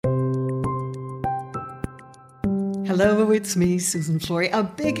Hello, it's me, Susan Flory. A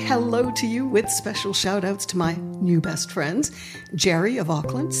big hello to you with special shout outs to my new best friends, Jerry of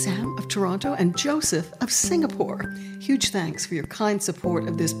Auckland, Sam of Toronto, and Joseph of Singapore. Huge thanks for your kind support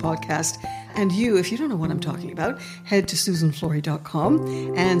of this podcast. And you, if you don't know what I'm talking about, head to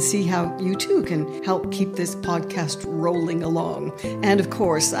susanflory.com and see how you too can help keep this podcast rolling along. And of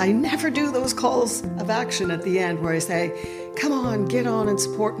course, I never do those calls of action at the end where I say, come on, get on and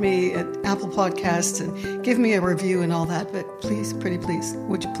support me at Apple Podcasts and give me a review and all that. But please, pretty please,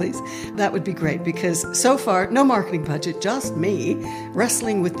 would you please? That would be great because so far, no marketing budget, just me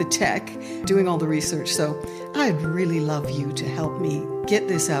wrestling with the tech, doing all the research. So I'd really love you to help me get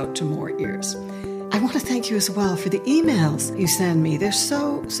this out to more ears. I want to thank you as well for the emails you send me. They're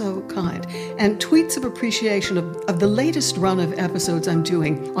so, so kind. And tweets of appreciation of the latest run of episodes I'm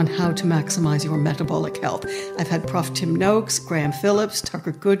doing on how to maximize your metabolic health. I've had Prof. Tim Noakes, Graham Phillips,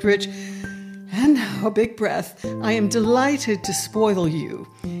 Tucker Goodrich, and now a big breath. I am delighted to spoil you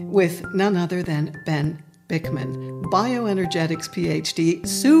with none other than Ben Bikman, bioenergetics PhD,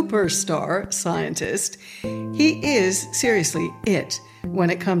 superstar scientist. He is, seriously, it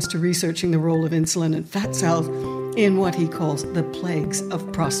when it comes to researching the role of insulin and fat cells in what he calls the plagues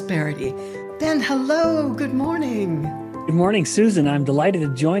of prosperity. Ben, hello, good morning. Good morning, Susan. I'm delighted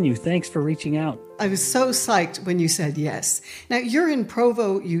to join you. Thanks for reaching out. I was so psyched when you said yes. Now, you're in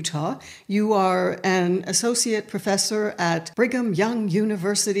Provo, Utah. You are an associate professor at Brigham Young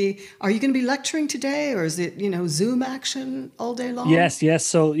University. Are you going to be lecturing today, or is it, Zoom action all day long? Yes.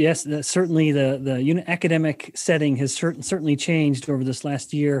 So, yes, certainly the academic setting has certainly changed over this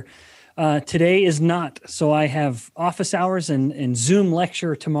last year. Today is not. So I have office hours and Zoom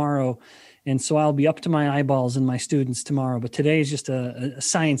lecture tomorrow. And so I'll be up to my eyeballs in my students tomorrow. But today is just a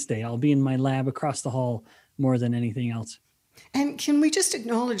science day. I'll be in my lab across the hall more than anything else. And can we just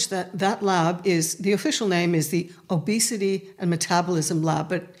acknowledge that that lab the official name is the Obesity and Metabolism Lab,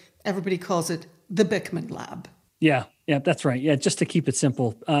 but everybody calls it the Bikman Lab. Yeah, that's right. Yeah, just to keep it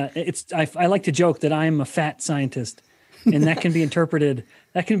simple. I like to joke that I'm a fat scientist, and that can be interpreted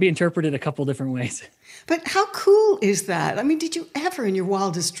a couple different ways. But how cool is that? I mean, did you ever in your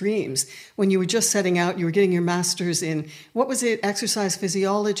wildest dreams, when you were just setting out, you were getting your master's in, what was it, exercise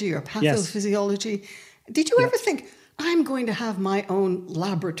physiology or pathophysiology? Yes. Did you ever think, I'm going to have my own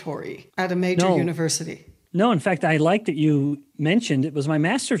laboratory at a major university? No, in fact, I like that you mentioned it was my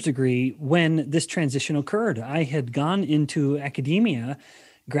master's degree when this transition occurred. I had gone into academia,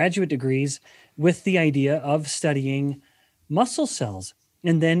 graduate degrees, with the idea of studying muscle cells.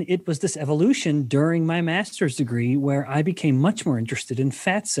 And then it was this evolution during my master's degree where I became much more interested in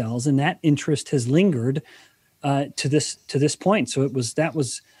fat cells, and that interest has lingered to this point. So that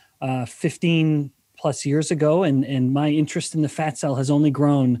was 15 plus years ago, and my interest in the fat cell has only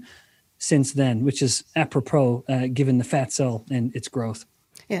grown since then, which is apropos given the fat cell and its growth.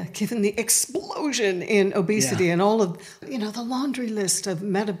 Yeah, given the explosion in obesity and all of, the laundry list of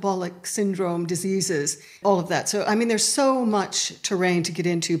metabolic syndrome diseases, all of that. So, I mean, there's so much terrain to get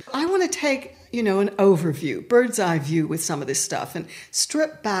into. I want to take, an overview, bird's eye view with some of this stuff and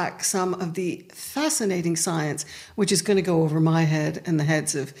strip back some of the fascinating science, which is going to go over my head and the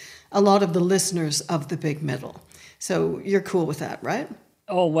heads of a lot of the listeners of The Big Middle. So you're cool with that, right?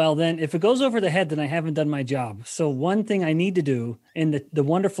 Oh, well, then if it goes over the head, then I haven't done my job. So one thing I need to do, and the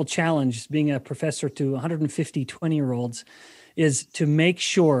wonderful challenge being a professor to 150 20-year-olds, is to make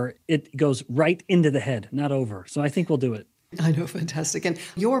sure it goes right into the head, not over. So I think we'll do it. I know, fantastic. And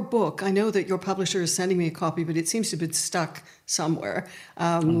your book, I know that your publisher is sending me a copy, but it seems to have been stuck somewhere.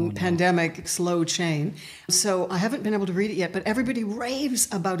 Pandemic, slow chain. So I haven't been able to read it yet, but everybody raves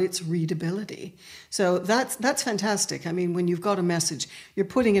about its readability. So that's fantastic. I mean, when you've got a message, you're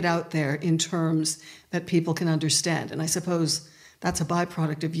putting it out there in terms that people can understand. And I suppose that's a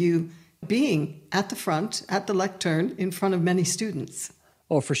byproduct of you being at the front, at the lectern, in front of many students.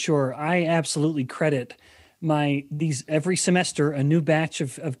 Oh, for sure. I absolutely credit these every semester a new batch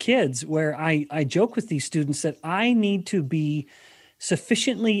of kids where I joke with these students that I need to be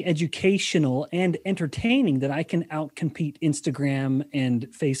sufficiently educational and entertaining that I can outcompete Instagram and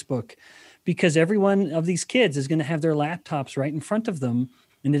Facebook, because every one of these kids is going to have their laptops right in front of them,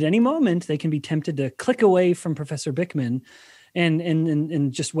 and at any moment they can be tempted to click away from Professor Bikman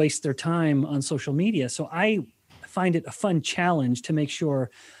and just waste their time on social media. So I find it a fun challenge to make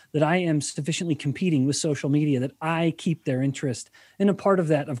sure that I am sufficiently competing with social media, that I keep their interest. And a part of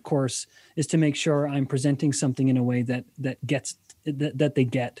that, of course, is to make sure I'm presenting something in a way that they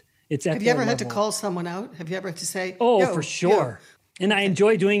get. It's at Have you ever had level. to call someone out? Have you ever had to say, "Oh, for sure." And I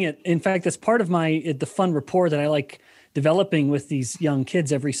enjoy doing it. In fact, that's part of the fun rapport that I like developing with these young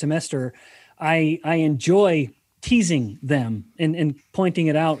kids every semester. I enjoy teasing them and pointing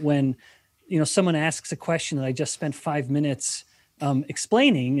it out when, someone asks a question that I just spent 5 minutes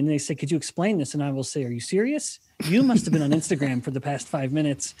explaining, and they say, "Could you explain this?" And I will say, "Are you serious? You must have been on Instagram for the past 5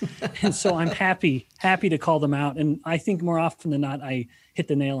 minutes." And so I'm happy to call them out. And I think more often than not, I hit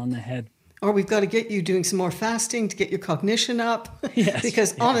the nail on the head. Or we've got to get you doing some more fasting to get your cognition up. Yes,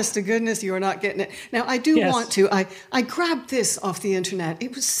 because honest to goodness, you are not getting it. Now, I do want to, I grabbed this off the internet.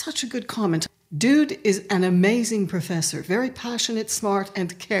 It was such a good comment. Dude is an amazing professor, very passionate, smart,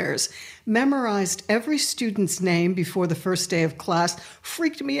 and cares. Memorized every student's name before the first day of class.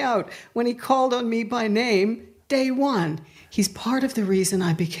 Freaked me out when he called on me by name day one. He's part of the reason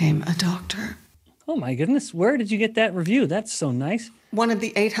I became a doctor. Oh my goodness. Where did you get that review? That's so nice. One of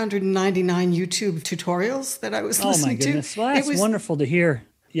the 899 YouTube tutorials that I was listening to. Oh my goodness. Well, that's wonderful to hear.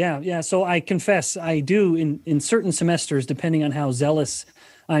 Yeah. So I confess, I do in certain semesters, depending on how zealous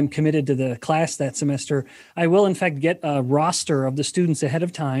I'm committed to the class that semester, I will in fact get a roster of the students ahead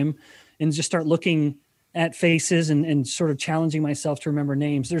of time and just start looking at faces and sort of challenging myself to remember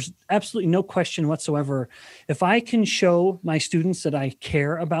names. There's absolutely no question whatsoever. If I can show my students that I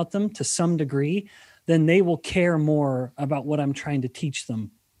care about them to some degree, then they will care more about what I'm trying to teach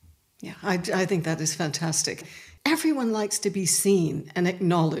them. Yeah, I think that is fantastic. Everyone likes to be seen and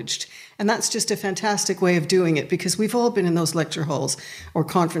acknowledged. And that's just a fantastic way of doing it, because we've all been in those lecture halls or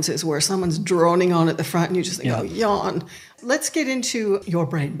conferences where someone's droning on at the front and you just think, oh, yawn. Let's get into your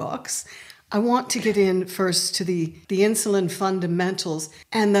brain box. I want to get in first to the insulin fundamentals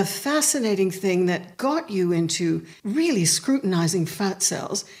and the fascinating thing that got you into really scrutinizing fat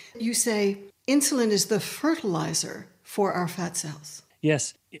cells. You say insulin is the fertilizer for our fat cells.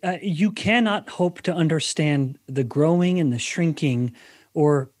 Yes. You cannot hope to understand the growing and the shrinking,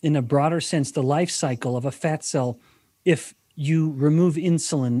 or in a broader sense, the life cycle of a fat cell if you remove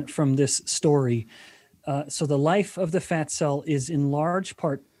insulin from this story. So the life of the fat cell is in large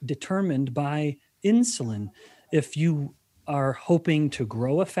part determined by insulin. If you are hoping to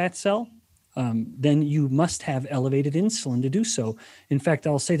grow a fat cell, then you must have elevated insulin to do so. In fact,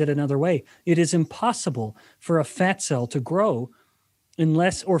 I'll say that another way. It is impossible for a fat cell to grow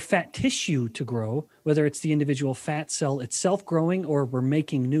or fat tissue to grow, whether it's the individual fat cell itself growing or we're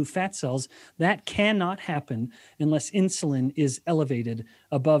making new fat cells. That cannot happen unless insulin is elevated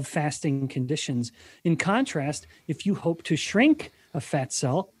above fasting conditions. In contrast, if you hope to shrink a fat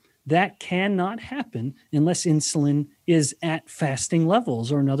cell, that cannot happen unless insulin is at fasting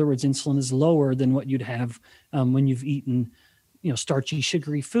levels, or in other words, insulin is lower than what you'd have when you've eaten, starchy,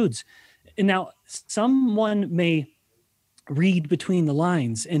 sugary foods. And now someone may read between the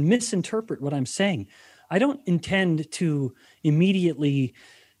lines and misinterpret what I'm saying. I don't intend to immediately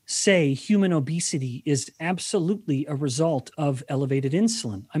say human obesity is absolutely a result of elevated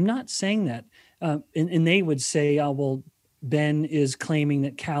insulin. I'm not saying that. And they would say, oh, well, Ben is claiming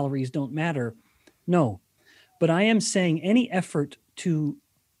that calories don't matter. No, but I am saying any effort to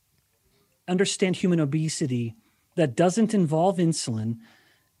understand human obesity that doesn't involve insulin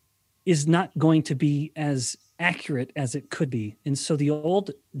is not going to be as accurate as it could be. And so the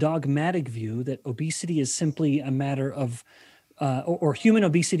old dogmatic view that obesity is simply a matter of, or human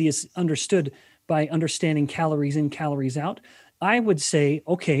obesity is understood by understanding calories in, calories out, I would say,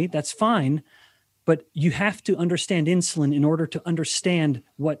 okay, that's fine, but you have to understand insulin in order to understand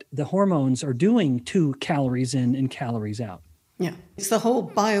what the hormones are doing to calories in and calories out. Yeah, it's the whole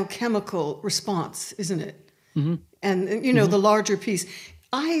biochemical response, isn't it? Mm-hmm. And the larger piece.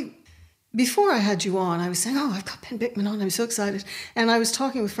 Before I had you on, I was saying, oh, I've got Ben Bikman on. I'm so excited. And I was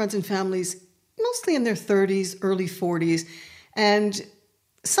talking with friends and families, mostly in their 30s, early 40s. And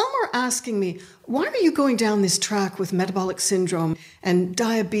some were asking me, why are you going down this track with metabolic syndrome and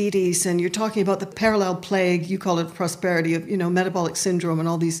diabetes? And you're talking about the parallel plague, you call it prosperity of, metabolic syndrome and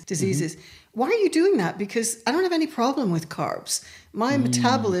all these diseases. Mm-hmm. Why are you doing that? Because I don't have any problem with carbs. My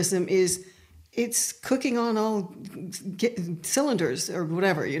metabolism it's cooking on all cylinders or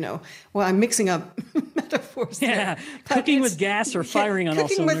whatever, Well, I'm mixing up metaphors. Yeah, cooking with gas or firing on all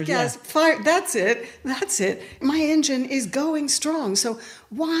cylinders. Cooking with gas, That's it. My engine is going strong. So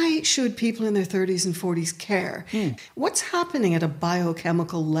why should people in their 30s and 40s care? What's happening at a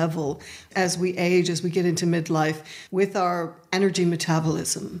biochemical level as we age, as we get into midlife with our energy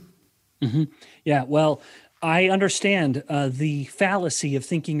metabolism? Mm-hmm. Yeah, well, I understand the fallacy of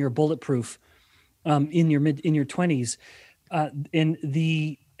thinking you're bulletproof in your 20s, and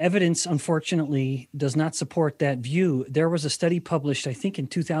the evidence, unfortunately, does not support that view. There was a study published, I think, in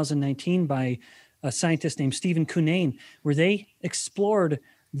 2019 by a scientist named Stephen Cunnane, where they explored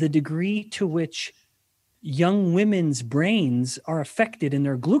the degree to which young women's brains are affected in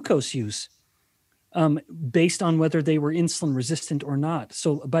their glucose use. based on whether they were insulin resistant or not.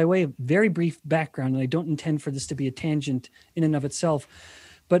 So by way of very brief background, and I don't intend for this to be a tangent in and of itself,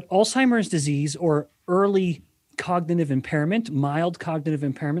 but Alzheimer's disease or early cognitive impairment, mild cognitive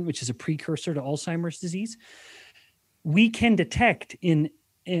impairment, which is a precursor to Alzheimer's disease, we can detect in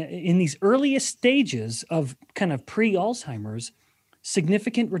these earliest stages of kind of pre-Alzheimer's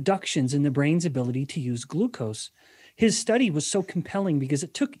significant reductions in the brain's ability to use glucose. His study was so compelling because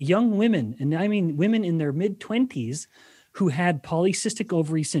it took young women, and I mean women in their mid-20s, who had polycystic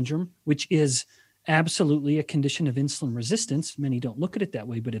ovary syndrome, which is absolutely a condition of insulin resistance. Many don't look at it that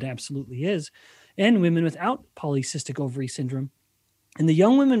way, but it absolutely is. And women without polycystic ovary syndrome. And the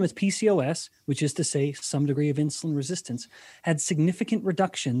young women with PCOS, which is to say some degree of insulin resistance, had significant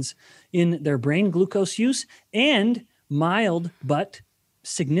reductions in their brain glucose use and mild but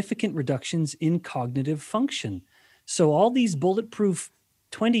significant reductions in cognitive function. So all these bulletproof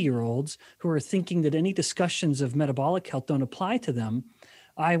 20-year-olds who are thinking that any discussions of metabolic health don't apply to them,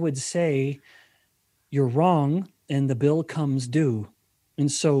 I would say you're wrong and the bill comes due. And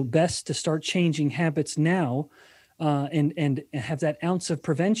so best to start changing habits now and have that ounce of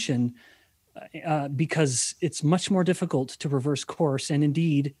prevention because it's much more difficult to reverse course. And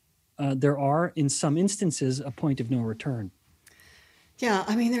indeed, there are, in some instances, a point of no return. Yeah,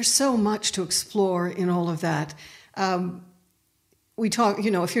 I mean, there's so much to explore in all of that. We talk,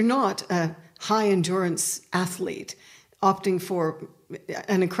 if you're not a high endurance athlete opting for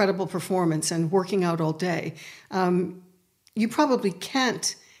an incredible performance and working out all day, you probably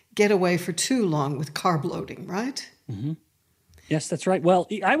can't get away for too long with carb loading, right? Mm-hmm. Yes, that's right. Well,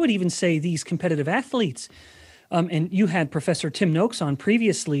 I would even say these competitive athletes, and you had Professor Tim Noakes on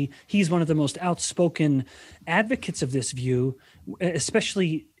previously. He's one of the most outspoken advocates of this view,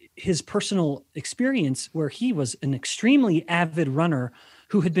 especially his personal experience where he was an extremely avid runner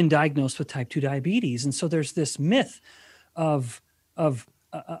who had been diagnosed with type 2 diabetes. And so there's this myth of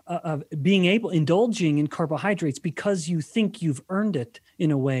being indulging in carbohydrates because you think you've earned it in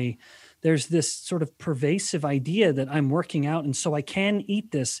a way. There's this sort of pervasive idea that I'm working out and so I can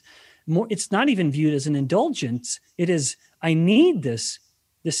eat this. More, it's not even viewed as an indulgence. It is, I need this.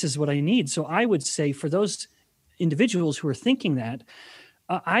 This is what I need. So I would say for those individuals who are thinking that,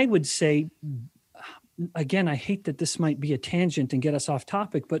 I would say, again, I hate that this might be a tangent and get us off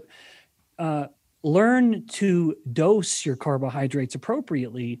topic, but learn to dose your carbohydrates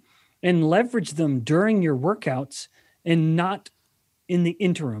appropriately and leverage them during your workouts and not in the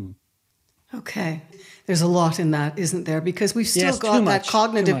interim. Okay. There's a lot in that, isn't there? Because we've still got that much,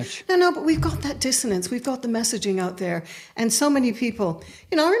 cognitive... No, but we've got that dissonance. We've got the messaging out there. And so many people...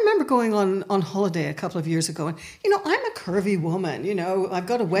 I remember going on holiday a couple of years ago and, I'm a curvy woman, I've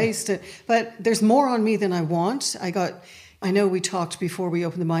got a waist, but there's more on me than I want. I know we talked before we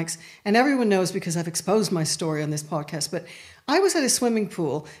opened the mics, and everyone knows because I've exposed my story on this podcast, but I was at a swimming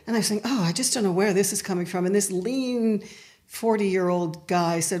pool and I was saying, I just don't know where this is coming from. And this lean 40-year-old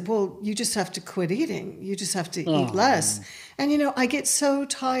guy said, well, you just have to quit eating. You just have to eat less. And, I get so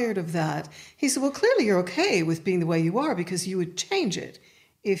tired of that. He said, well, clearly you're okay with being the way you are because you would change it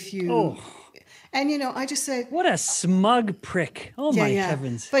if you... Oh. And, I just said... What a smug prick. Oh, my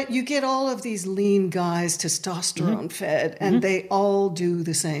heavens. But you get all of these lean guys, testosterone fed, and they all do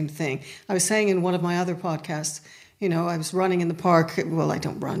the same thing. I was saying in one of my other podcasts, I was running in the park. Well, I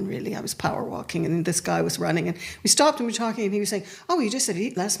don't run really. I was power walking, and this guy was running. And we stopped and we were talking, and he was saying, you just said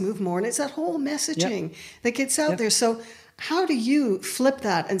eat less, move more. And it's that whole messaging that gets out there. So how do you flip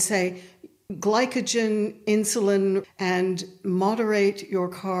that and say glycogen, insulin, and moderate your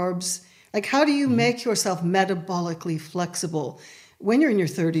carbs? Like, how do you make yourself metabolically flexible when you're in your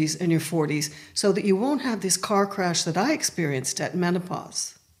 30s and your 40s so that you won't have this car crash that I experienced at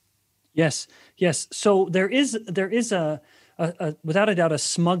menopause? Yes. So there is a without a doubt a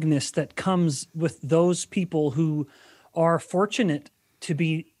smugness that comes with those people who are fortunate to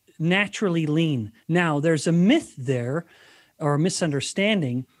be naturally lean. Now, there's a myth there or a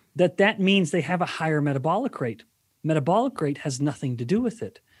misunderstanding that means they have a higher metabolic rate. Metabolic rate has nothing to do with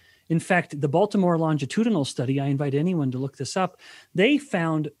it. In fact, the Baltimore longitudinal study, I invite anyone to look this up, they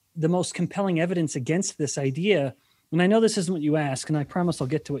found the most compelling evidence against this idea. And I know this isn't what you asked, and I promise I'll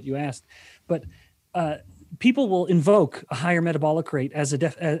get to what you asked, but people will invoke a higher metabolic rate as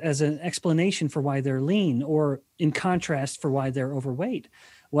an explanation for why they're lean, or in contrast for why they're overweight.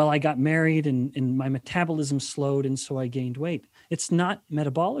 Well, I got married and my metabolism slowed, and so I gained weight. It's not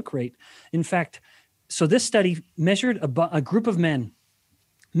metabolic rate. In fact, so this study measured a group of men,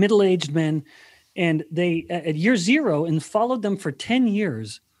 middle-aged men, and they at year 0 and followed them for 10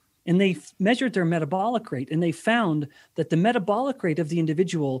 years. and they measured their metabolic rate, and they found that the metabolic rate of the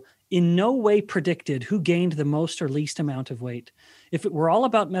individual in no way predicted who gained the most or least amount of weight. If it were all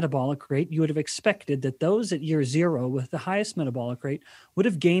about metabolic rate, you would have expected that those at year 0 with the highest metabolic rate would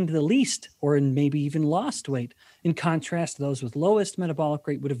have gained the least or maybe even lost weight. In contrast, those with lowest metabolic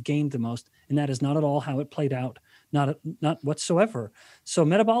rate would have gained the most, and that is not at all how it played out, not whatsoever. So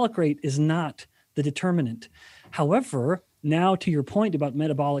metabolic rate is not the determinant. However, now to your point about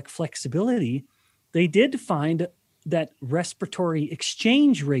metabolic flexibility, they did find that respiratory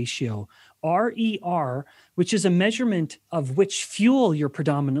exchange ratio, RER, which is a measurement of which fuel you're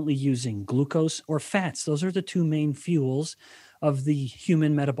predominantly using, glucose or fats. Those are the two main fuels of the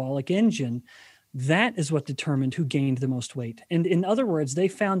human metabolic engine. That is what determined who gained the most weight. And in other words, they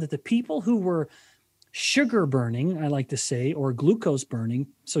found that the people who were sugar burning, I like to say, or glucose burning,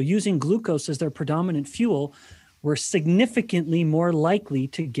 so using glucose as their predominant fuel, were significantly more likely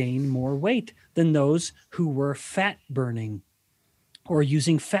to gain more weight than those who were fat burning or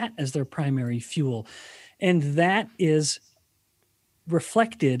using fat as their primary fuel. And that is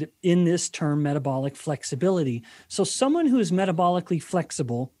reflected in this term metabolic flexibility. So someone who is metabolically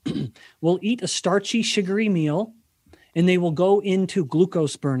flexible will eat a starchy, sugary meal, and they will go into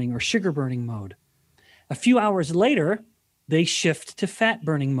glucose burning or sugar burning mode. A few hours later, they shift to fat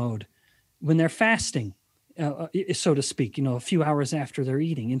burning mode when they're fasting. So to speak, a few hours after they're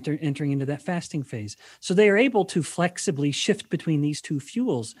eating, entering into that fasting phase. So they are able to flexibly shift between these two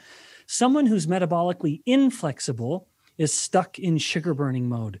fuels. Someone who's metabolically inflexible is stuck in sugar burning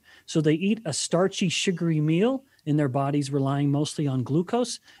mode. So they eat a starchy, sugary meal and their body's relying mostly on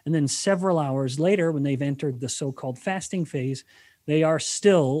glucose. And then several hours later, when they've entered the so-called fasting phase, they are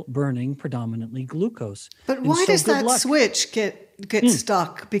still burning predominantly glucose. But why does that switch get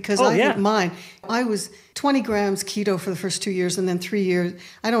stuck? Because think mine, I was 20 grams keto for the first 2 years, and then 3 years.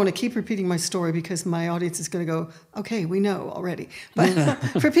 I don't want to keep repeating my story because my audience is going to go, okay, we know already. But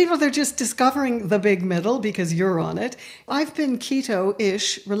for people, they're just discovering the big middle because you're on it. I've been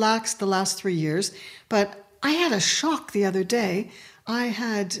keto-ish, relaxed the last 3 years, but I had a shock the other day. I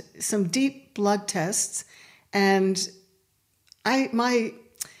had some deep blood tests, and I've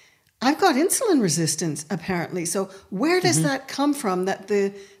got insulin resistance, apparently. So where does that come from that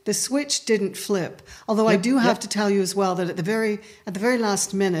the switch didn't flip? Although I do have to tell you as well that at the very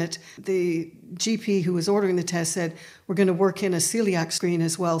last minute, the GP who was ordering the test said, we're going to work in a celiac screen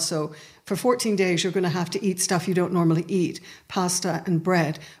as well. So for 14 days, you're going to have to eat stuff you don't normally eat, pasta and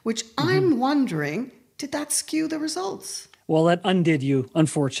bread, which I'm wondering, did that skew the results? Well, that undid you,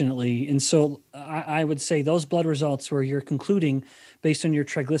 unfortunately. And so I would say those blood results where you're concluding based on your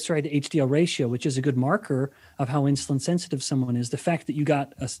triglyceride to HDL ratio, which is a good marker of how insulin sensitive someone is, the fact that you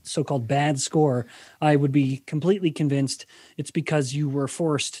got a so-called bad score, I would be completely convinced it's because you were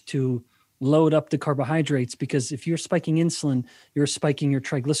forced to load up the carbohydrates, because if you're spiking insulin, you're spiking your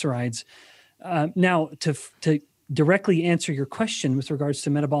triglycerides. Now, to directly answer your question with regards to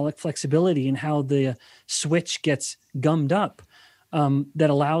metabolic flexibility and how the switch gets gummed up, that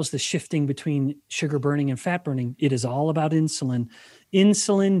allows the shifting between sugar burning and fat burning, it is all about insulin.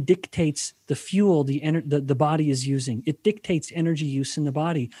 Insulin dictates the fuel the body is using. It dictates energy use in the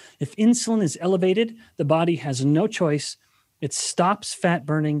body. If insulin is elevated, the body has no choice. It stops fat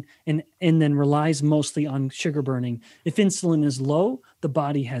burning and then relies mostly on sugar burning. If insulin is low, the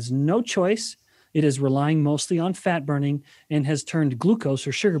body has no choice. It is relying mostly on fat burning and has turned glucose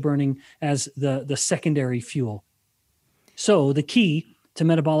or sugar burning as the secondary fuel. So the key to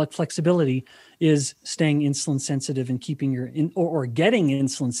metabolic flexibility is staying insulin sensitive and keeping or getting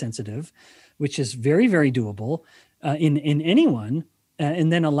insulin sensitive, which is very, very doable in anyone,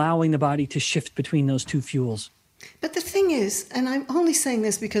 and then allowing the body to shift between those two fuels. But the thing is, and I'm only saying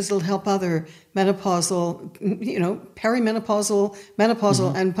this because it'll help other menopausal, perimenopausal,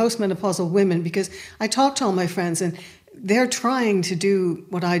 menopausal, and postmenopausal women, because I talk to all my friends and they're trying to do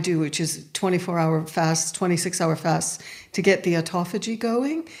what I do, which is 24-hour fasts, 26-hour fasts to get the autophagy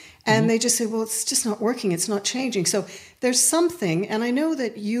going. And they just say, well, it's just not working. It's not changing. So there's something, and I know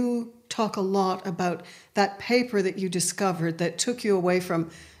that you talk a lot about that paper that you discovered that took you away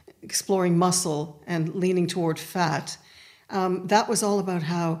from exploring muscle and leaning toward fat. That was all about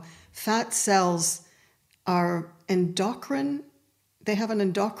how fat cells are endocrine. They have an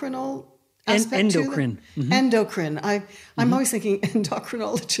endocrinal aspect endocrine. To them. Endocrine. I'm always thinking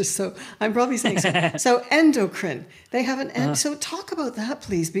endocrinologist, so I'm probably saying so. So endocrine. They have an so talk about that,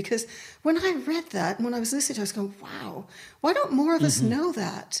 please, because when I read that and when I was listening to it, I was going, wow, why don't more of us know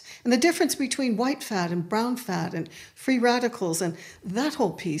that? And the difference between white fat and brown fat and free radicals and that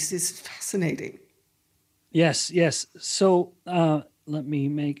whole piece is fascinating. Yes. So let me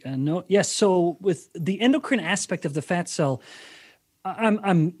make a note. Yes. So with the endocrine aspect of the fat cell,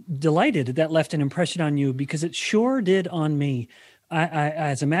 I'm delighted that left an impression on you because it sure did on me.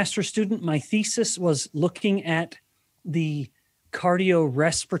 As a master's student, my thesis was looking at the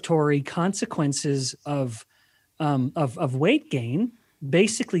cardiorespiratory consequences of weight gain,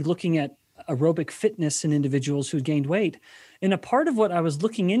 basically looking at aerobic fitness in individuals who gained weight. And a part of what I was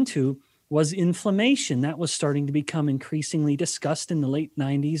looking into was inflammation. That was starting to become increasingly discussed in the late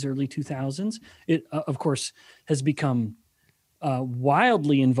 90s, early 2000s. It, of course, has become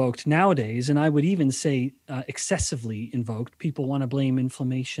wildly invoked nowadays, and I would even say excessively invoked. People want to blame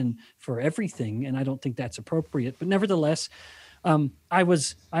inflammation for everything, and I don't think that's appropriate. But nevertheless,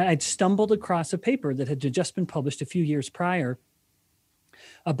 I'd stumbled across a paper that had just been published a few years prior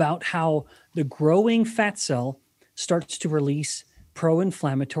about how the growing fat cell starts to release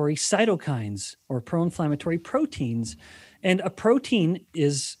pro-inflammatory cytokines or pro-inflammatory proteins. And a protein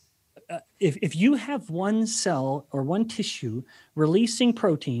is, if you have one cell or one tissue releasing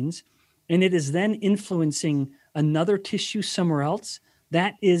proteins and it is then influencing another tissue somewhere else,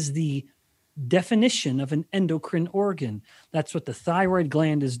 that is the definition of an endocrine organ. That's what the thyroid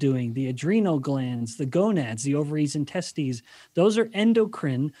gland is doing, the adrenal glands, the gonads, the ovaries and testes. Those are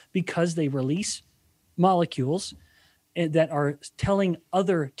endocrine because they release molecules that are telling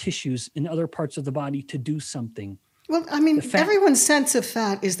other tissues in other parts of the body to do something. Well, I mean, everyone's sense of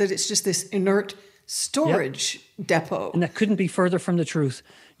fat is that it's just this inert storage depot. And that couldn't be further from the truth.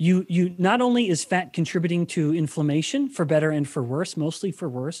 You not only is fat contributing to inflammation for better and for worse, mostly for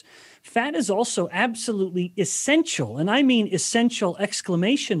worse, fat is also absolutely essential, and I mean essential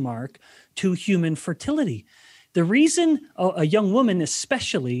exclamation mark, to human fertility. The reason a young woman,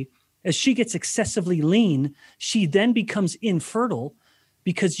 especially as she gets excessively lean, she then becomes infertile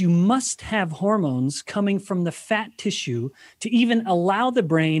because you must have hormones coming from the fat tissue to even allow the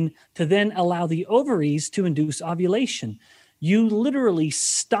brain to then allow the ovaries to induce ovulation. You literally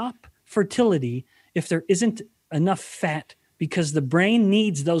stop fertility if there isn't enough fat because the brain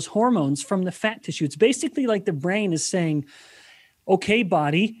needs those hormones from the fat tissue. It's basically like the brain is saying, okay,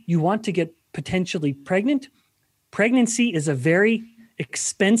 body, you want to get potentially pregnant? Pregnancy is a very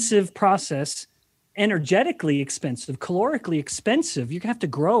expensive process, energetically expensive, calorically expensive. You have to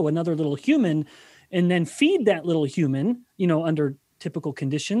grow another little human and then feed that little human, under typical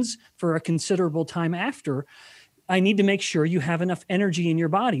conditions for a considerable time after. I need to make sure you have enough energy in your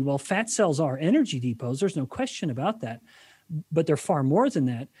body. Well, fat cells are energy depots. There's no question about that. But they're far more than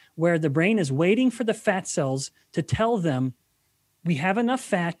that, where the brain is waiting for the fat cells to tell them, we have enough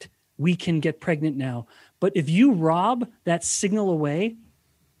fat, we can get pregnant now. But if you rob that signal away,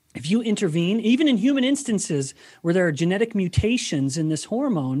 if you intervene, even in human instances where there are genetic mutations in this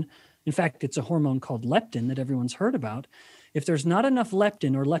hormone, in fact, it's a hormone called leptin that everyone's heard about. If there's not enough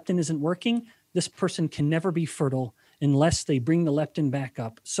leptin or leptin isn't working, this person can never be fertile unless they bring the leptin back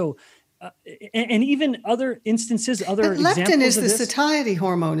up. So, and even other instances, other examples of this. Leptin is the satiety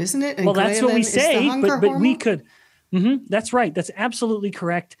hormone, isn't it? And well, that's what we say, but we could. That's right. That's absolutely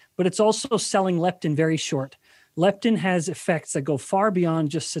correct. But it's also selling leptin very short. Leptin has effects that go far beyond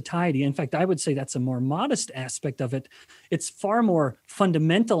just satiety. In fact, I would say that's a more modest aspect of it. Its far more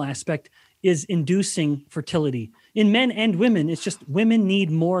fundamental aspect is inducing fertility. In men and women, it's just women need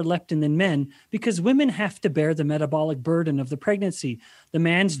more leptin than men because women have to bear the metabolic burden of the pregnancy. The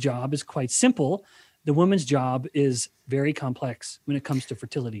man's job is quite simple. The woman's job is very complex when it comes to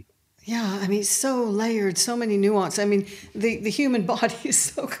fertility. Yeah, I mean, so layered, so many nuances. I mean, the human body is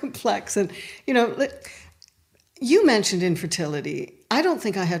so complex. And, you mentioned infertility. I don't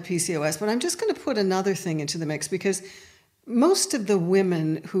think I had PCOS, but I'm just going to put another thing into the mix because most of the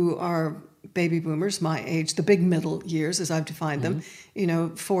women who are baby boomers, my age, the big middle years, as I've defined them,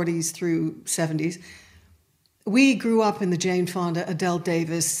 40s through 70s, we grew up in the Jane Fonda, Adele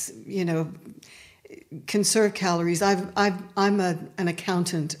Davis, conserve calories. I'm an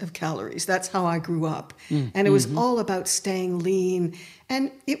accountant of calories. That's how I grew up. And it was all about staying lean.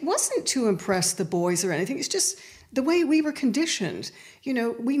 And it wasn't to impress the boys or anything. It's just the way we were conditioned.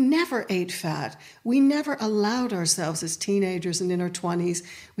 We never ate fat. We never allowed ourselves as teenagers and in our 20s.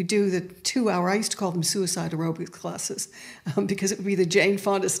 We do the 2-hour, I used to call them suicide aerobics classes because it would be the Jane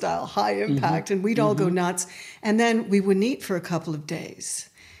Fonda style, high impact, and we'd all go nuts. And then we wouldn't eat for a couple of days.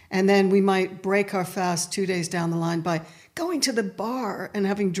 And then we might break our fast 2 days down the line by going to the bar and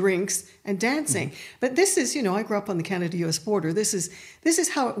having drinks and dancing. But this is, I grew up on the Canada-US border. This is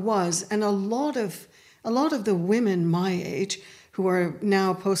how it was. And a lot of the women my age who are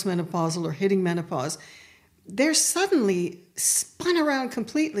now postmenopausal or hitting menopause, they're suddenly spun around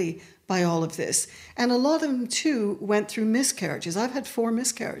completely by all of this. And a lot of them, too, went through miscarriages. I've had 4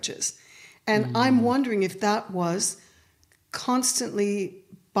 miscarriages. And I'm wondering if that was constantly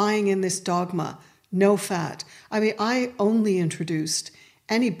buying in this dogma, no fat. I mean, I only introduced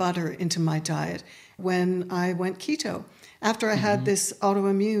any butter into my diet when I went keto. After I had this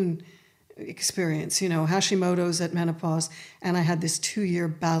autoimmune experience, Hashimoto's at menopause, and I had this 2-year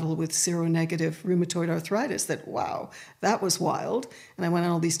battle with seronegative rheumatoid arthritis that was wild. And I went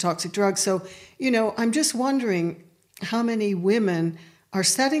on all these toxic drugs. So, I'm just wondering how many women are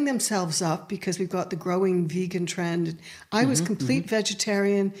setting themselves up because we've got the growing vegan trend. I was complete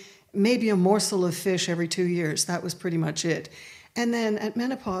vegetarian, maybe a morsel of fish every 2 years. That was pretty much it. And then at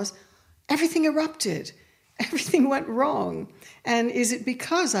menopause, everything erupted. Everything went wrong. And is it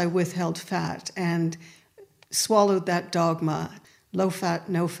because I withheld fat and swallowed that dogma, low fat,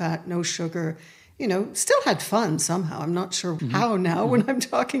 no sugar, still had fun somehow. I'm not sure how now when I'm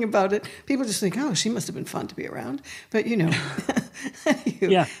talking about it. People just think, oh, she must have been fun to be around. But,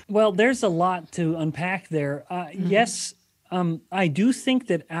 Yeah. Well, there's a lot to unpack there. Yes, I do think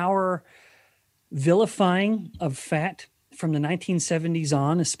that our vilifying of fat from the 1970s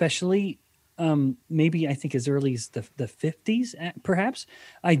on, especially, maybe I think as early as the 50s, perhaps,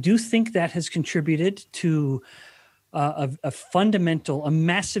 I do think that has contributed to a fundamental, a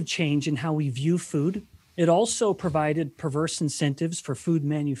massive change in how we view food. It also provided perverse incentives for food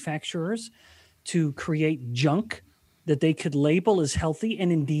manufacturers to create junk that they could label as healthy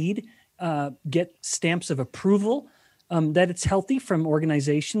and indeed get stamps of approval that it's healthy from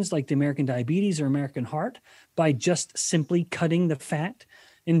organizations like the American Diabetes or American Heart by just simply cutting the fat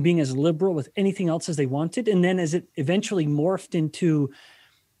and being as liberal with anything else as they wanted. And then as it eventually morphed into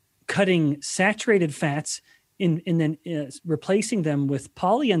cutting saturated fats and then replacing them with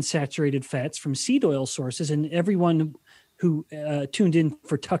polyunsaturated fats from seed oil sources. And everyone who tuned in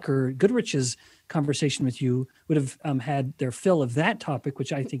for Tucker Goodrich's conversation with you would have had their fill of that topic,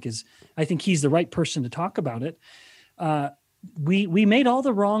 which I think he's the right person to talk about it. We made all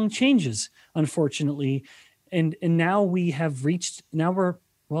the wrong changes, unfortunately. And now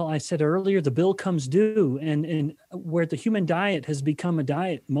I said earlier, the bill comes due, and where the human diet has become a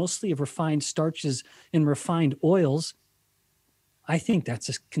diet mostly of refined starches and refined oils, I think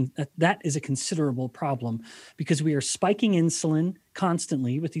that is a considerable problem because we are spiking insulin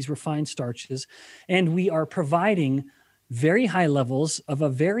constantly with these refined starches, and we are providing very high levels of a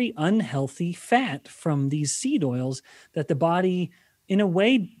very unhealthy fat from these seed oils that the body, in a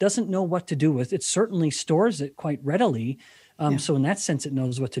way, doesn't know what to do with. It certainly stores it quite readily. So in that sense, it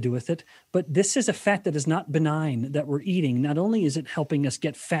knows what to do with it. But this is a fat that is not benign that we're eating. Not only is it helping us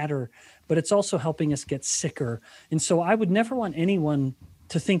get fatter, but it's also helping us get sicker. And so I would never want anyone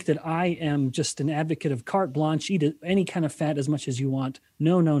to think that I am just an advocate of carte blanche, eat any kind of fat as much as you want.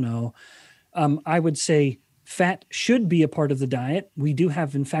 No. I would say fat should be a part of the diet. We do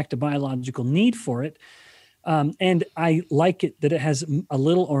have, in fact, a biological need for it. And I like it that it has a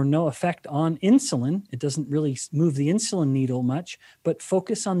little or no effect on insulin. It doesn't really move the insulin needle much, but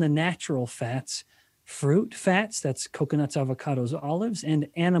focus on the natural fats, fruit fats, that's coconuts, avocados, olives, and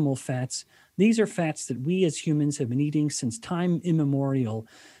animal fats. These are fats that we as humans have been eating since time immemorial.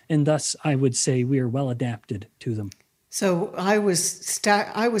 And thus, I would say we are well adapted to them. So I was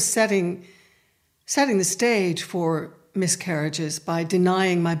setting the stage for miscarriages by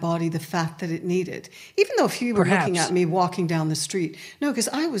denying my body the fat that it needed, even though if you were looking at me walking down the street. No, because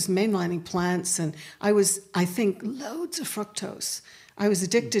I was mainlining plants and I think loads of fructose. I was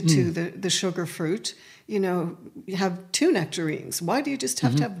addicted to the sugar fruit. You have 2 nectarines. Why do you just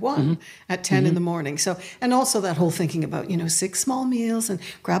have to have one at 10 in the morning? So, and also that whole thinking about, 6 small meals and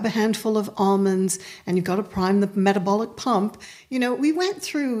grab a handful of almonds and you've got to prime the metabolic pump. We went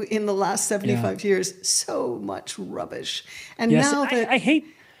through in the last 75 years so much rubbish. And yes, now that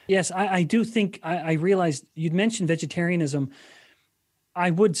I do think I realized you'd mentioned vegetarianism. I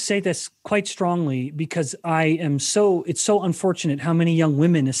would say this quite strongly because it's so unfortunate how many young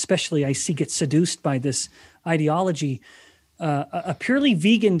women, especially I see, get seduced by this ideology. A purely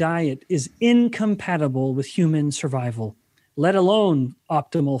vegan diet is incompatible with human survival, let alone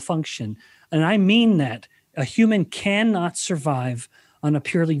optimal function. And I mean that. A human cannot survive on a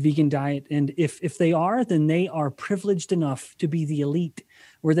purely vegan diet. And if they are, then they are privileged enough to be the elite,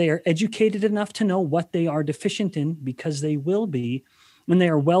 where they are educated enough to know what they are deficient in, because they will be, when they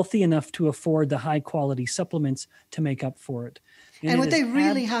are wealthy enough to afford the high quality supplements to make up for it. And would they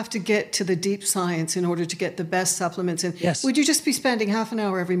really have to get to the deep science in order to get the best supplements? And would you just be spending half an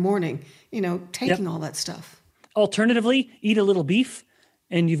hour every morning, taking all that stuff? Alternatively, eat a little beef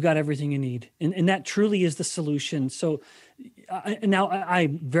and you've got everything you need. And that truly is the solution. So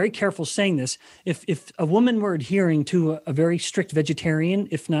I'm very careful saying this. If a woman were adhering to a very strict vegetarian,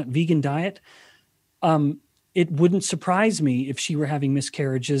 if not vegan diet, it wouldn't surprise me if she were having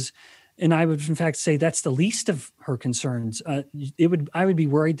miscarriages. And I would, in fact, say that's the least of her concerns. I would be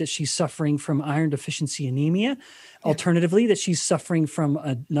worried that she's suffering from iron deficiency anemia. Yeah. Alternatively, that she's suffering from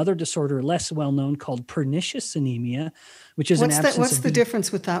another disorder less well known called pernicious anemia, which is an absence. What's the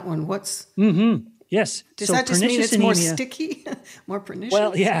difference with that one? Yes. Does that just mean it's more sticky, more pernicious?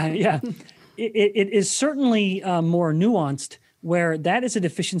 Well, yeah. It is certainly more nuanced, where that is a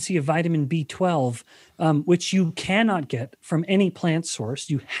deficiency of vitamin B12, which you cannot get from any plant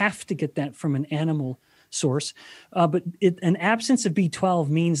source. You have to get that from an animal source. But an absence of B12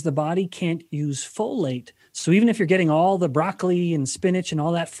 means the body can't use folate. So even if you're getting all the broccoli and spinach and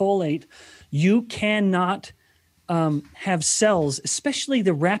all that folate, you cannot have cells, especially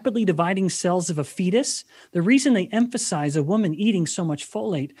the rapidly dividing cells of a fetus. The reason they emphasize a woman eating so much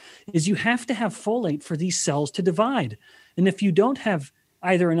folate is you have to have folate for these cells to divide. And if you don't have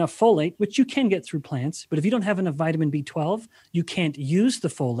either enough folate, which you can get through plants, but if you don't have enough vitamin B12, you can't use the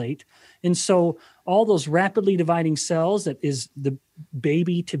folate. And so all those rapidly dividing cells, that is the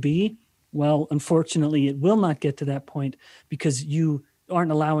baby to be, well, unfortunately, it will not get to that point because you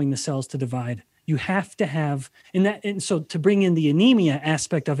aren't allowing the cells to divide. You have to have, and so to bring in the anemia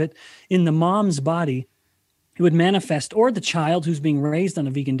aspect of it, in the mom's body, it would manifest, or the child who's being raised on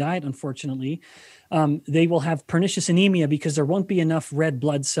a vegan diet, unfortunately, they will have pernicious anemia because there won't be enough red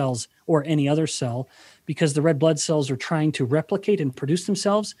blood cells or any other cell, because the red blood cells are trying to replicate and produce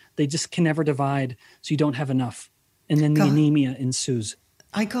themselves. They just can never divide, so you don't have enough. And then the anemia ensues.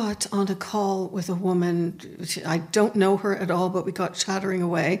 I got on a call with a woman. I don't know her at all, but we got chattering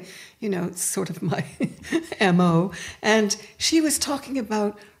away. It's sort of my MO. And she was talking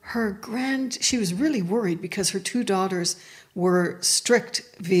about she was really worried because her 2 daughters were strict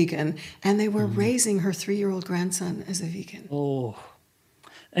vegan, and they were raising her 3-year-old grandson as a vegan. Oh,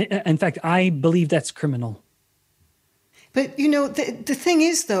 in fact, I believe that's criminal. But, the thing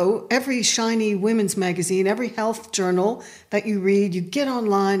is, though, every shiny women's magazine, every health journal that you read, you get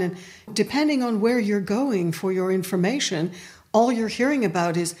online, and depending on where you're going for your information, all you're hearing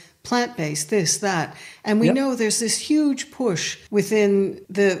about is plant-based, this, that. And we know there's this huge push within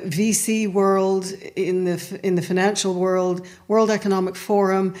the VC world, in the financial world, World Economic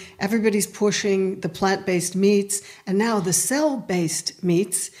Forum. Everybody's pushing the plant-based meats, and now the cell-based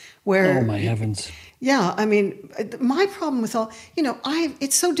meats, where... Oh, my heavens. Yeah, I mean, my problem with all,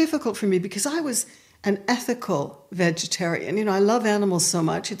 it's so difficult for me because I was an ethical vegetarian. I love animals so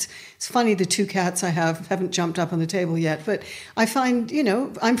much. It's funny, the 2 cats I haven't jumped up on the table yet, but I find,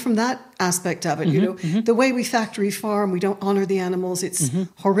 I'm from that aspect of it. The way we factory farm, we don't honor the animals. It's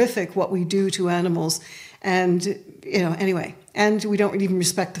horrific what we do to animals. And, anyway, and we don't even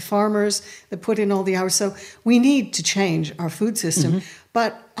respect the farmers that put in all the hours. So we need to change our food system.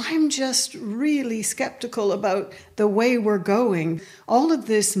 But I'm just really skeptical about the way we're going. All of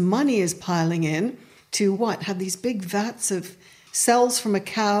this money is piling in to have these big vats of cells from a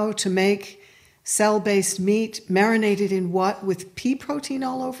cow to make cell-based meat, marinated in with pea protein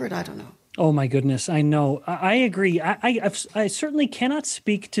all over it? I don't know. Oh, my goodness. I know. I agree. I certainly cannot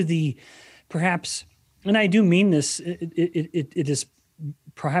speak to the perhaps, and I do mean this, it is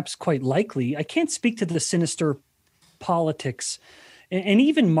perhaps quite likely. I can't speak to the sinister politics and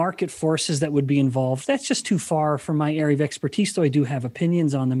even market forces that would be involved. That's just too far from my area of expertise, though I do have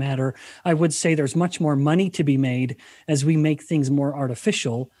opinions on the matter. I would say there's much more money to be made as we make things more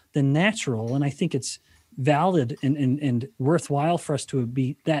artificial than natural. And I think it's valid and worthwhile for us to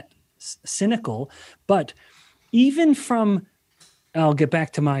be that cynical. But even from, I'll get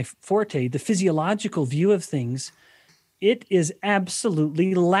back to my forte, the physiological view of things, it is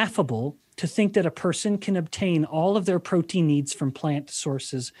absolutely laughable to think that a person can obtain all of their protein needs from plant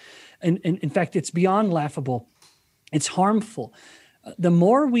sources. And in fact, it's beyond laughable. It's harmful. The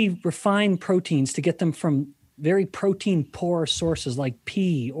more we refine proteins to get them from very protein poor sources like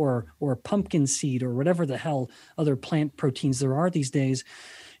pea or pumpkin seed or whatever the hell other plant proteins there are these days,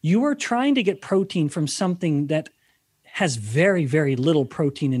 you are trying to get protein from something that has very, very little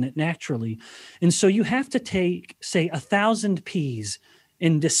protein in it naturally. And so you have to take, say, 1,000 peas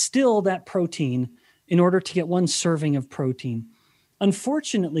and distill that protein in order to get 1 serving of protein.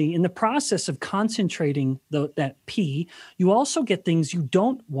 Unfortunately, in the process of concentrating that pea, you also get things you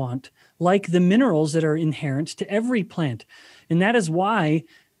don't want, like the minerals that are inherent to every plant. And that is why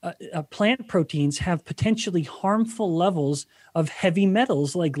plant proteins have potentially harmful levels of heavy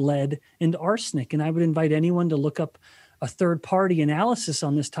metals like lead and arsenic. And I would invite anyone to look up a third-party analysis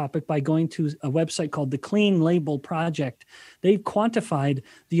on this topic by going to a website called the Clean Label Project. They've quantified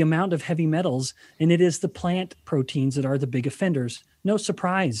the amount of heavy metals, and it is the plant proteins that are the big offenders. No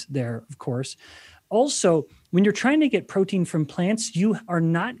surprise there, of course. Also, when you're trying to get protein from plants, you are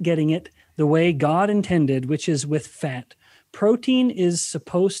not getting it the way God intended, which is with fat. Protein is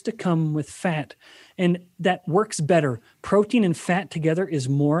supposed to come with fat, and that works better. Protein and fat together is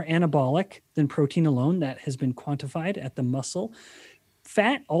more anabolic than protein alone. That has been quantified at the muscle.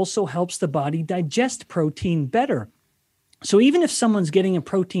 Fat also helps the body digest protein better. So even if someone's getting a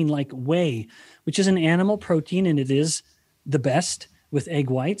protein like whey, which is an animal protein, and it is the best with egg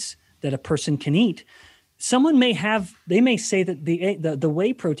whites that a person can eat, they may say that the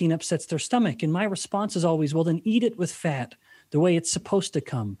whey protein upsets their stomach. And my response is always, well, then eat it with fat the way it's supposed to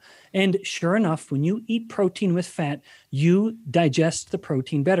come. And sure enough, when you eat protein with fat, you digest the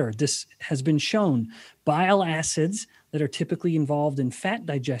protein better. This has been shown. Bile acids that are typically involved in fat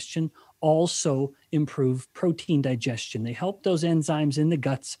digestion also improve protein digestion. They help those enzymes in the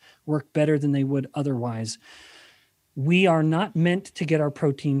guts work better than they would otherwise. We are not meant to get our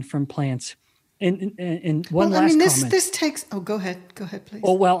protein from plants. And one last comment. This takes. Oh, go ahead, please.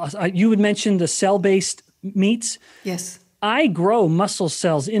 Oh well, you would mention the cell-based meats. Yes. I grow muscle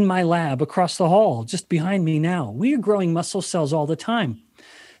cells in my lab across the hall, just behind me now. We are growing muscle cells all the time.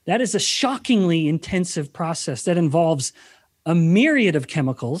 That is a shockingly intensive process that involves a myriad of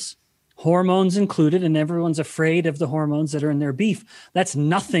chemicals, hormones included, and everyone's afraid of the hormones that are in their beef. That's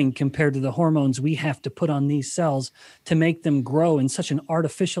nothing compared to the hormones we have to put on these cells to make them grow in such an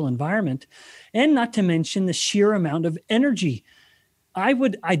artificial environment, and not to mention the sheer amount of energy. I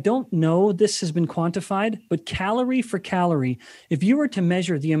don't know this has been quantified, but calorie for calorie, if you were to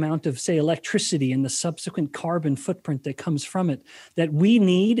measure the amount of, say, electricity and the subsequent carbon footprint that comes from it, that we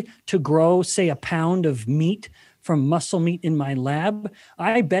need to grow, say, a pound of meat from muscle meat in my lab,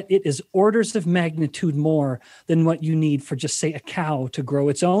 I bet it is orders of magnitude more than what you need for just, say, a cow to grow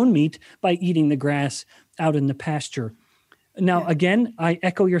its own meat by eating the grass out in the pasture. Now, again, I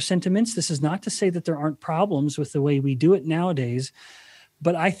echo your sentiments. This is not to say that there aren't problems with the way we do it nowadays,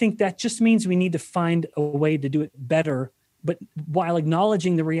 but I think that just means we need to find a way to do it better, but while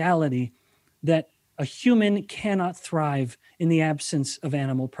acknowledging the reality that a human cannot thrive in the absence of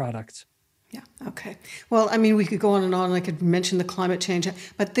animal products. Yeah. Okay. Well, I mean, we could go on and on. I could mention the climate change,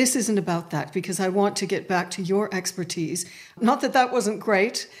 but this isn't about that, because I want to get back to your expertise. Not that that wasn't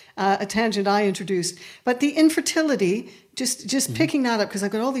great, a tangent I introduced, but the infertility, just picking that up, because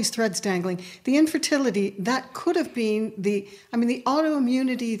I've got all these threads dangling. The infertility, that could have been the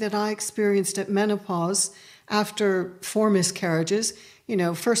autoimmunity that I experienced at menopause after 4 miscarriages.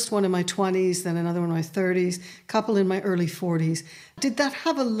 First one in my 20s, then another one in my 30s, couple in my early 40s. Did that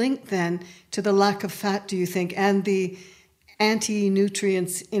have a link then to the lack of fat, do you think, and the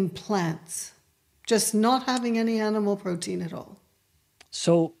anti-nutrients in plants? Just not having any animal protein at all?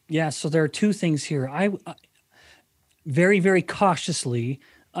 So there are two things here. I very, very cautiously,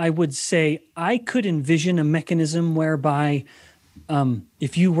 I would say I could envision a mechanism whereby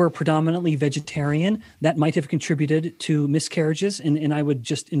if you were predominantly vegetarian, that might have contributed to miscarriages. And I would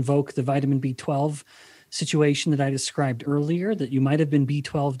just invoke the vitamin B12 situation that I described earlier, that you might have been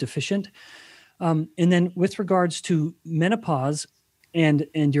B12 deficient. And then with regards to menopause and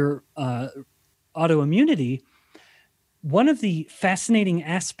your autoimmunity, one of the fascinating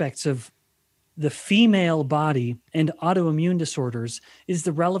aspects of the female body and autoimmune disorders is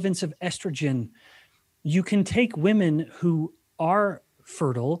the relevance of estrogen. You can take women who are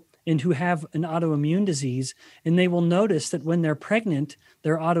fertile and who have an autoimmune disease, and they will notice that when they're pregnant,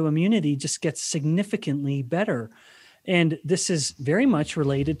 their autoimmunity just gets significantly better. And this is very much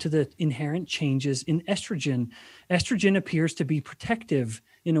related to the inherent changes in estrogen. Estrogen appears to be protective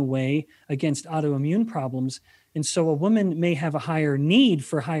in a way against autoimmune problems. And so a woman may have a higher need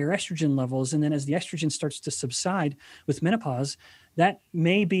for higher estrogen levels. And then as the estrogen starts to subside with menopause, that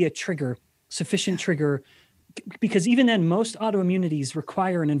may be a trigger, sufficient trigger, because even then most autoimmunities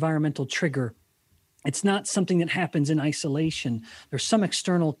require an environmental trigger. It's not something that happens in isolation. There's some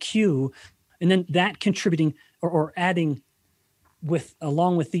external cue, and then that contributing or adding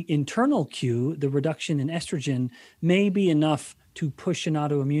along with the internal cue, the reduction in estrogen, may be enough to push an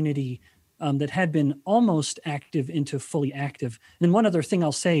autoimmunity that had been almost active into fully active. And then one other thing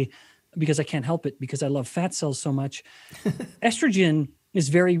I'll say, because I can't help it, because I love fat cells so much, estrogen is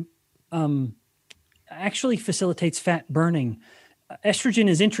very, actually facilitates fat burning. Estrogen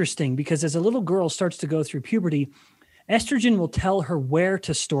is interesting because as a little girl starts to go through puberty, estrogen will tell her where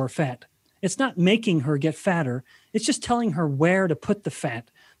to store fat. It's not making her get fatter. It's just telling her where to put the fat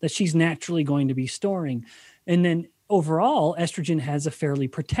that she's naturally going to be storing. And then overall, estrogen has a fairly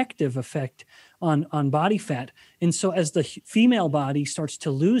protective effect on body fat. And so as the female body starts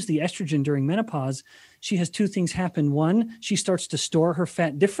to lose the estrogen during menopause, she has two things happen. One, she starts to store her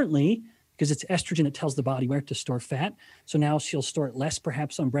fat differently because it's estrogen that tells the body where to store fat. So now she'll store it less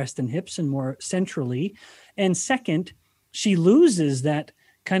perhaps on breast and hips and more centrally. And second, she loses that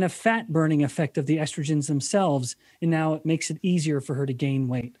kind of fat burning effect of the estrogens themselves. And now it makes it easier for her to gain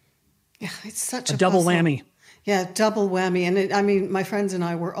weight. Yeah, it's such a double puzzle. whammy. Yeah, double whammy. And my friends and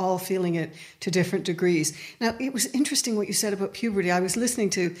I were all feeling it to different degrees. Now, it was interesting what you said about puberty. I was listening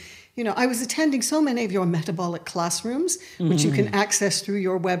to, I was attending so many of your metabolic classrooms, which you can access through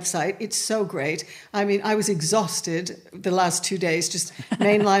your website. It's so great. I was exhausted the last 2 days just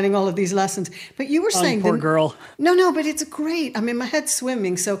mainlining all of these lessons. But you were saying... poor girl. No, but it's great. My head's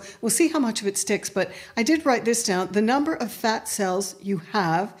swimming, so we'll see how much of it sticks. But I did write this down. The number of fat cells you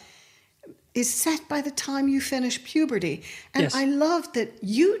have is set by the time you finish puberty. And yes. I love that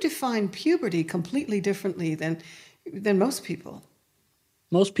you define puberty completely differently than most people.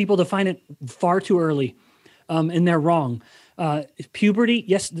 Most people define it far too early, and they're wrong. Puberty,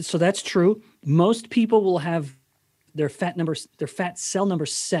 yes, so that's true. Most people will have their fat cell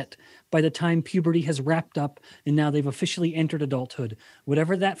numbers set by the time puberty has wrapped up and now they've officially entered adulthood.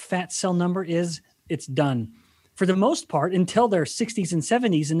 Whatever that fat cell number is, it's done. For the most part, until their 60s and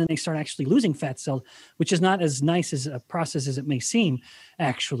 70s, and then they start actually losing fat cells, which is not as nice as a process as it may seem,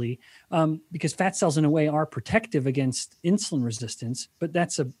 actually, because fat cells, in a way, are protective against insulin resistance, but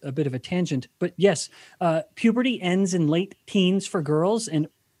that's a bit of a tangent. But yes, puberty ends in late teens for girls and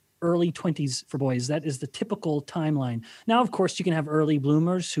early 20s for boys. That is the typical timeline. Now, of course, you can have early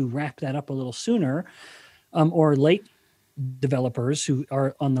bloomers who wrap that up a little sooner, or late developers who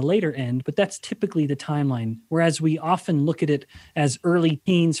are on the later end, but that's typically the timeline. Whereas we often look at it as early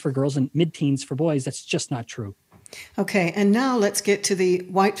teens for girls and mid-teens for boys. That's just not true. Okay, and now let's get to the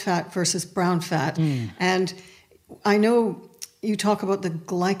white fat versus brown fat. And I know you talk about the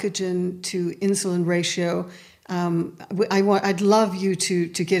glycogen to insulin ratio. I'd love you to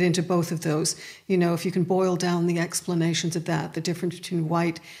get into both of those. If you can boil down the explanations of that, the difference between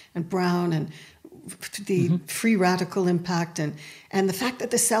white and brown, and the free radical impact, and the fact that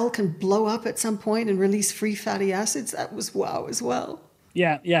the cell can blow up at some point and release free fatty acids. That was wow as well.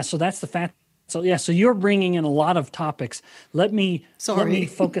 Yeah. So that's the fat. So you're bringing in a lot of topics. Let me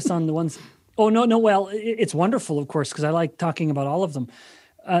focus on the ones. Oh, no. Well, it's wonderful, of course, because I like talking about all of them.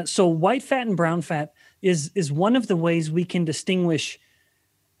 So white fat and brown fat is one of the ways we can distinguish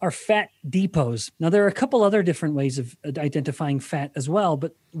our fat depots. Now, there are a couple other different ways of identifying fat as well,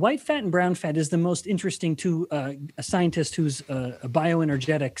 but white fat and brown fat is the most interesting to a scientist who's a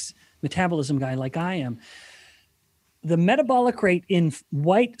bioenergetics metabolism guy like I am. The metabolic rate in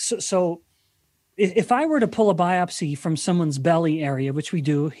white, so if I were to pull a biopsy from someone's belly area, which we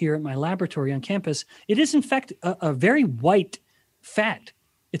do here at my laboratory on campus, it is in fact a very white fat.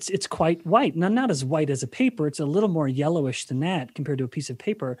 It's quite white. Now, not as white as a paper. It's a little more yellowish than that compared to a piece of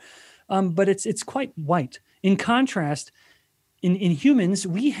paper, but it's quite white. In contrast, in humans,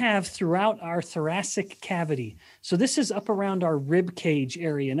 we have throughout our thoracic cavity, so this is up around our rib cage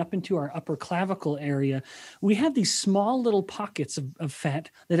area and up into our upper clavicle area, we have these small little pockets of fat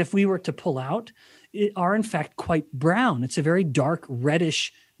that if we were to pull out, are in fact quite brown. It's a very dark,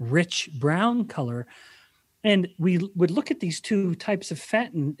 reddish, rich brown color. And we would look at these two types of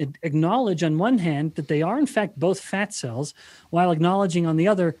fat and acknowledge on one hand that they are in fact both fat cells, while acknowledging on the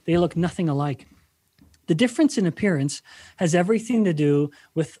other, they look nothing alike. The difference in appearance has everything to do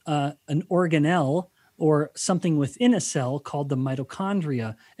with an organelle or something within a cell called the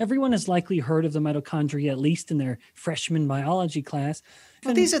mitochondria. Everyone has likely heard of the mitochondria, at least in their freshman biology class.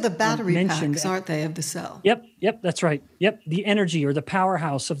 Well, these are the battery packs, aren't they, of the cell? Yep, that's right. Yep, the energy or the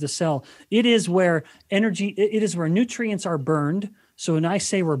powerhouse of the cell. It is where nutrients are burned. So when I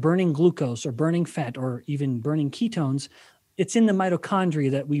say we're burning glucose or burning fat or even burning ketones, it's in the mitochondria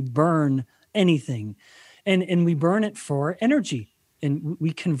that we burn anything. And we burn it for energy. And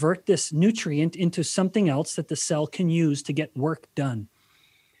we convert this nutrient into something else that the cell can use to get work done.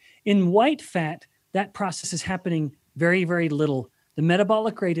 In white fat, that process is happening very, very little. The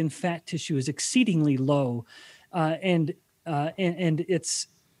metabolic rate in fat tissue is exceedingly low, and it's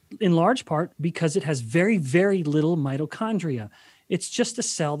in large part because it has very, very little mitochondria. It's just a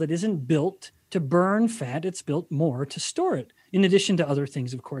cell that isn't built to burn fat. It's built more to store it, in addition to other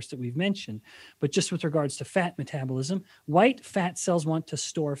things, of course, that we've mentioned. But just with regards to fat metabolism, white fat cells want to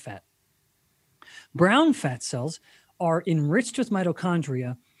store fat. Brown fat cells are enriched with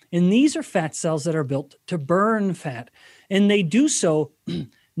mitochondria, and these are fat cells that are built to burn fat. And they do so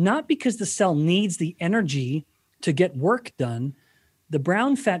not because the cell needs the energy to get work done, the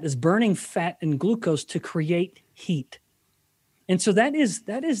brown fat is burning fat and glucose to create heat. And so that is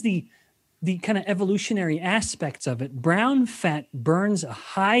the kind of evolutionary aspects of it. Brown fat burns a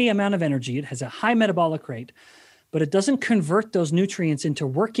high amount of energy. It has a high metabolic rate, but it doesn't convert those nutrients into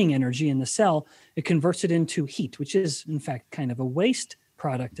working energy in the cell. It converts it into heat, which is, in fact, kind of a waste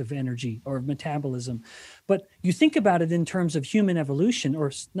product of energy or of metabolism. But you think about it in terms of human evolution,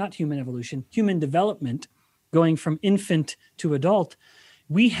 or not human evolution, human development, going from infant to adult,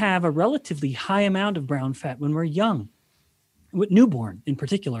 we have a relatively high amount of brown fat when we're young, newborn in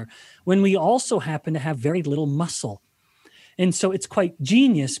particular, when we also happen to have very little muscle. And so it's quite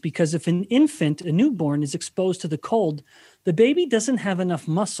genius, because if an infant, a newborn, is exposed to the cold, the baby doesn't have enough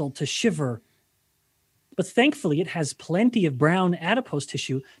muscle to shiver. But thankfully, it has plenty of brown adipose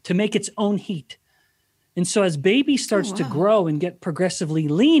tissue to make its own heat. And so as baby starts to grow and get progressively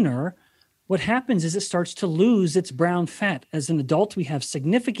leaner, what happens is it starts to lose its brown fat. As an adult, we have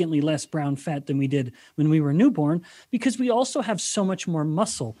significantly less brown fat than we did when we were newborn, because we also have so much more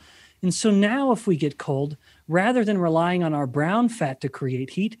muscle. And so now if we get cold, rather than relying on our brown fat to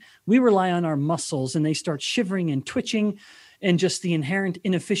create heat, we rely on our muscles, and they start shivering and twitching, and just the inherent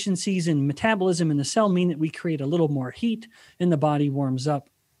inefficiencies in metabolism in the cell mean that we create a little more heat and the body warms up.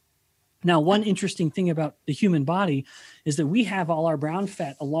 Now, one interesting thing about the human body is that we have all our brown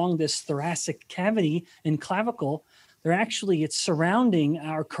fat along this thoracic cavity and clavicle. It's surrounding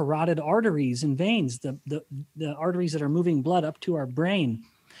our carotid arteries and veins, the arteries that are moving blood up to our brain.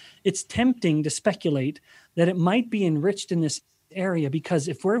 It's tempting to speculate that it might be enriched in this area, because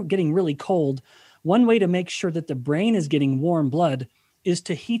if we're getting really cold, one way to make sure that the brain is getting warm blood is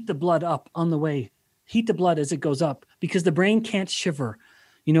to heat the blood up on the way. Heat the blood as it goes up, because the brain can't shiver.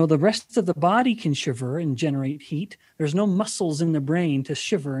 The rest of the body can shiver and generate heat. There's no muscles in the brain to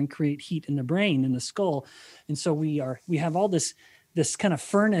shiver and create heat in the brain, in the skull. And so we have all this kind of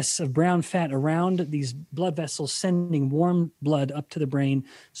furnace of brown fat around these blood vessels, sending warm blood up to the brain.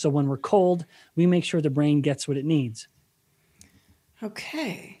 So when we're cold, we make sure the brain gets what it needs.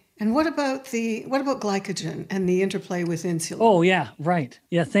 Okay. And what about glycogen and the interplay with insulin? Oh, yeah, right.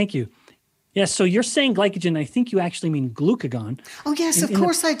 Yeah, thank you. Yeah, so you're saying glycogen. I think you actually mean glucagon. Oh, yes, of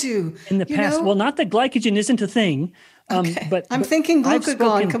course I do. In the past. Well, not that glycogen isn't a thing. Okay. But I'm thinking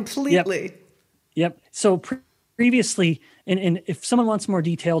glucagon completely. Yep. So previously, and if someone wants more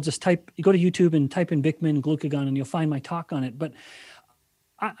detail, just go to YouTube and type in Bikman glucagon, and you'll find my talk on it. But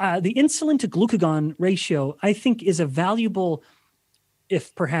the insulin to glucagon ratio, I think, is a valuable,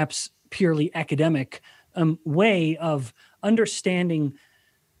 if perhaps purely academic, way of understanding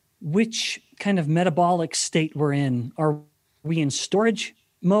which kind of metabolic state we're in. Are we in storage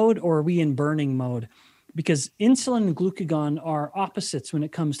mode, or are we in burning mode? Because insulin and glucagon are opposites when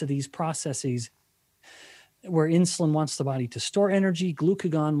it comes to these processes, where insulin wants the body to store energy,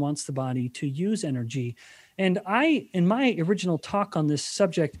 glucagon wants the body to use energy. And in my original talk on this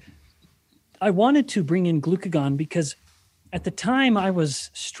subject, I wanted to bring in glucagon because at the time I was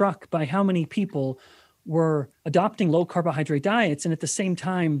struck by how many people were adopting low carbohydrate diets and at the same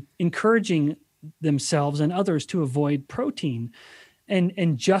time encouraging themselves and others to avoid protein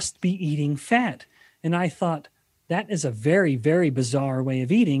and just be eating fat. And I thought that is a very, very bizarre way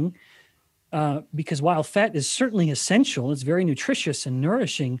of eating, because while fat is certainly essential, it's very nutritious and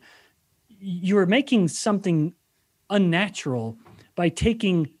nourishing, you are making something unnatural by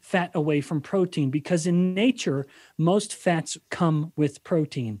taking fat away from protein, because in nature, most fats come with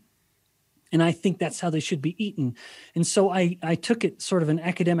protein. And I think that's how they should be eaten. And so I took it sort of an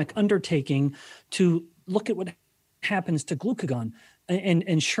academic undertaking to look at what happens to glucagon.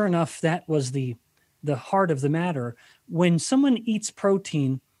 And sure enough, that was the heart of the matter. When someone eats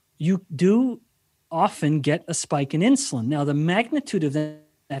protein, you do often get a spike in insulin. Now, the magnitude of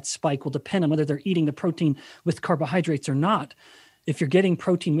that spike will depend on whether they're eating the protein with carbohydrates or not. If you're getting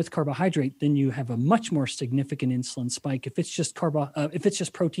protein with carbohydrate, then you have a much more significant insulin spike. If it's just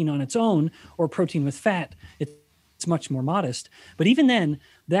protein on its own, or protein with fat, it's much more modest. But even then,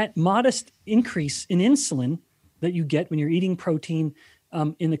 that modest increase in insulin that you get when you're eating protein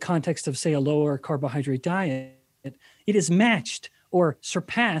in the context of, say, a lower carbohydrate diet, it is matched or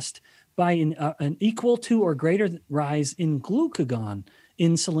surpassed by an equal to or greater rise in glucagon,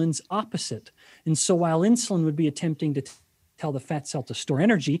 insulin's opposite. And so while insulin would be attempting to tell the fat cell to store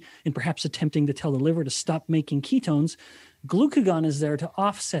energy and perhaps attempting to tell the liver to stop making ketones, glucagon is there to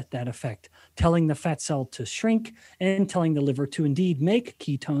offset that effect, telling the fat cell to shrink and telling the liver to indeed make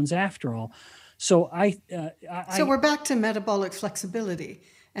ketones after all. So So we're back to metabolic flexibility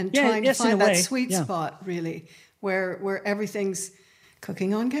and trying to find that sweet spot, really, where everything's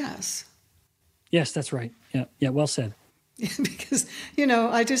cooking on gas. Yes, that's right. Yeah. Yeah. Well said. Because,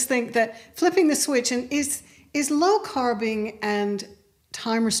 I just think that flipping the switch and is low carbing and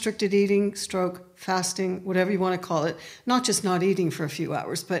time restricted eating, stroke, fasting, whatever you want to call it, not just not eating for a few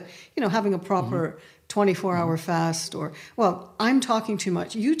hours, but, having a proper 24-hour fast well, I'm talking too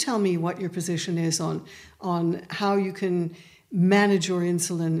much. You tell me what your position is on how you can manage your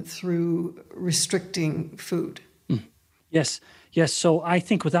insulin through restricting food. Yes. Yes. So I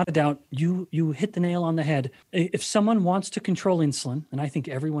think without a doubt, you hit the nail on the head. If someone wants to control insulin, and I think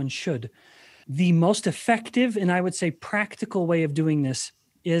everyone should, the most effective and I would say practical way of doing this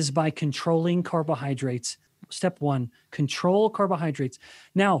is by controlling carbohydrates. Step one, control carbohydrates.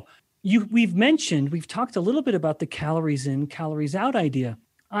 Now, we've talked a little bit about the calories in, calories out idea.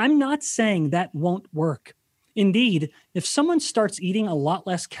 I'm not saying that won't work. Indeed, if someone starts eating a lot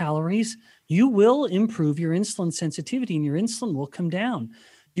less calories, you will improve your insulin sensitivity and your insulin will come down.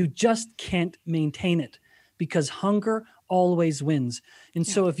 You just can't maintain it because hunger always wins. And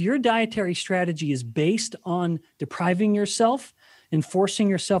so if your dietary strategy is based on depriving yourself and forcing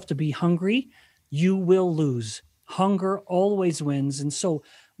yourself to be hungry, you will lose. Hunger always wins. And so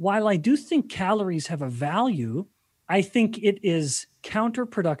while I do think calories have a value, I think it is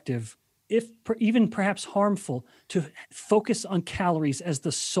counterproductive, even perhaps harmful, to focus on calories as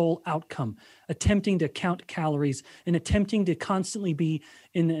the sole outcome, attempting to count calories and attempting to constantly be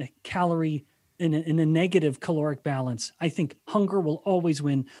in a negative caloric balance. I think hunger will always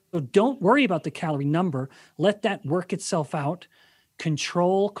win. So don't worry about the calorie number. Let that work itself out.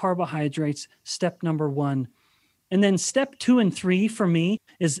 Control carbohydrates, step number one. And then step 2 and 3 for me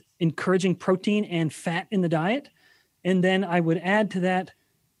is encouraging protein and fat in the diet. And then I would add to that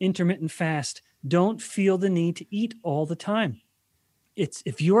intermittent fast. Don't feel the need to eat all the time.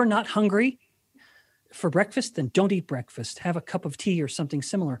 If you're not hungry for breakfast, then don't eat breakfast. Have a cup of tea or something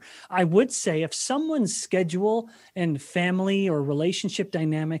similar. I would say if someone's schedule and family or relationship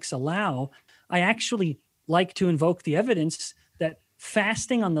dynamics allow, I actually like to invoke the evidence that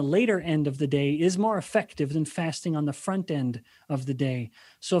fasting on the later end of the day is more effective than fasting on the front end of the day.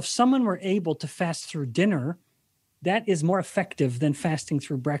 So if someone were able to fast through dinner, that is more effective than fasting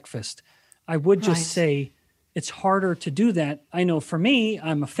through breakfast. I would just say it's harder to do that. I know for me,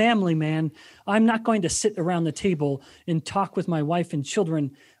 I'm a family man. I'm not going to sit around the table and talk with my wife and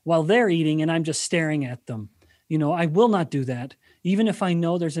children while they're eating and I'm just staring at them. I will not do that. Even if I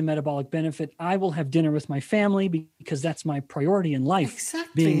know there's a metabolic benefit, I will have dinner with my family because that's my priority in life.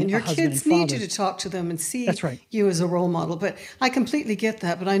 Exactly. And your kids need you to talk to them and see you as a role model. But I completely get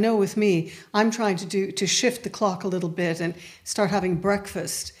that. But I know with me, I'm trying to shift the clock a little bit and start having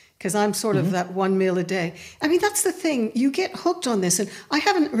breakfast because I'm sort of that one meal a day. I mean, that's the thing. You get hooked on this. And I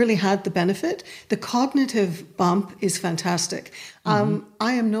haven't really had the benefit. The cognitive bump is fantastic. I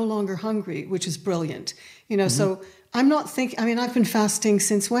am no longer hungry, which is brilliant. So I'm not thinking, I've been fasting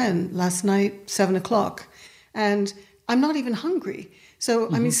since when? Last night, 7:00. And I'm not even hungry. So,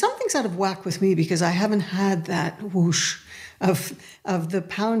 something's out of whack with me because I haven't had that whoosh of the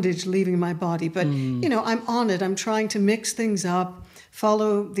poundage leaving my body. But, I'm on it. I'm trying to mix things up,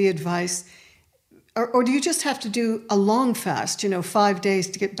 follow the advice. Or do you just have to do a long fast, 5 days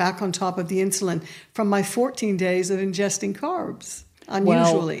to get back on top of the insulin from my 14 days of ingesting carbs,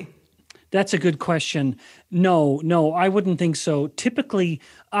 unusually? Well, that's a good question. No, I wouldn't think so. Typically,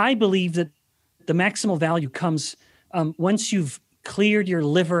 I believe that the maximal value comes once you've cleared your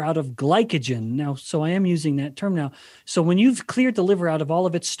liver out of glycogen. Now, so I am using that term now. So when you've cleared the liver out of all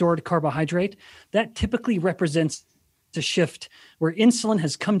of its stored carbohydrate, that typically represents a shift where insulin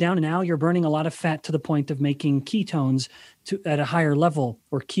has come down and now you're burning a lot of fat to the point of making ketones at a higher level,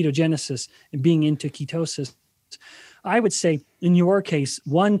 or ketogenesis, and being into ketosis. I would say in your case,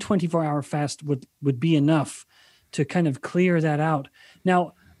 one 24-hour fast would be enough to kind of clear that out.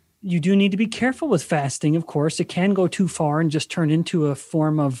 Now, you do need to be careful with fasting, of course. It can go too far and just turn into a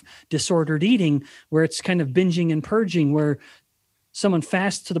form of disordered eating where it's kind of binging and purging, where someone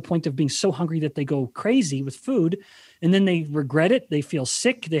fasts to the point of being so hungry that they go crazy with food, and then they regret it. They feel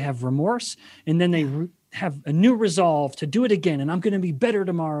sick. They have remorse, and then they have a new resolve to do it again. And I'm going to be better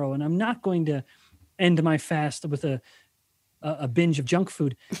tomorrow, and I'm not going to end my fast with a binge of junk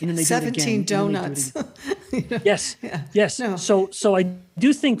food. And then they 17 do it again, donuts. Yes. Yeah. Yes. No. So I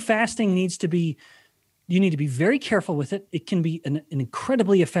do think fasting you need to be very careful with it. It can be an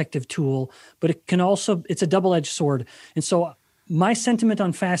incredibly effective tool, but it's a double-edged sword. And so my sentiment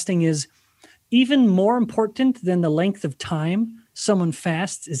on fasting is even more important than the length of time someone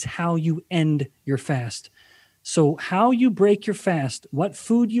fasts is how you end your fast. So how you break your fast, what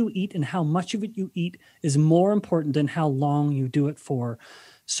food you eat and how much of it you eat is more important than how long you do it for.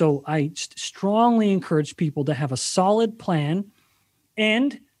 So I strongly encourage people to have a solid plan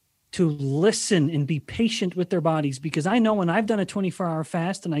and to listen and be patient with their bodies, because I know when I've done a 24-hour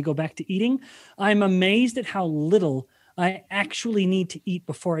fast and I go back to eating, I'm amazed at how little I actually need to eat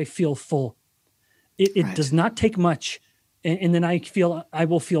before I feel full. It does not take much. And then I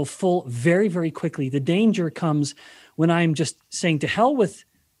will feel full very, very quickly. The danger comes when I'm just saying to hell with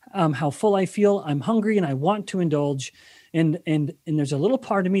how full I feel. I'm hungry and I want to indulge. And there's a little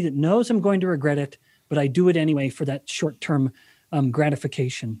part of me that knows I'm going to regret it, but I do it anyway for that short-term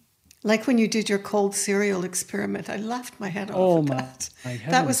gratification. Like when you did your cold cereal experiment, I laughed my head off at that.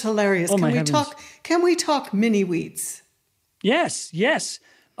 That was hilarious. Can we talk mini wheats? Yes.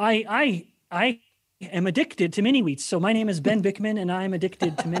 I am addicted to mini wheats. So my name is Ben Bikman, and I'm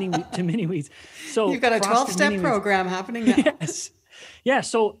addicted to mini wheats. So you've got a 12-step program happening now. Yes. Yeah.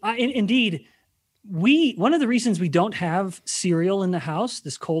 So indeed, one of the reasons we don't have cereal in the house,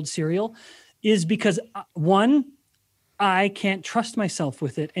 this cold cereal, is because one, I can't trust myself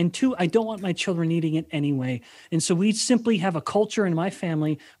with it. And two, I don't want my children eating it anyway. And so we simply have a culture in my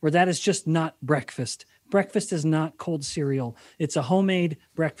family where that is just not breakfast. Breakfast is not cold cereal. It's a homemade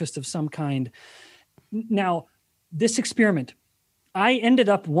breakfast of some kind. Now, this experiment, I ended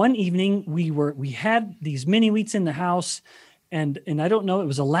up one evening, we had these mini wheats in the house, and I don't know, it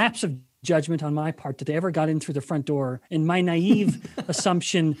was a lapse of judgment on my part that they ever got in through the front door, and my naive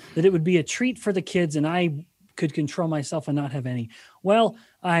assumption that it would be a treat for the kids and I could control myself and not have any. Well,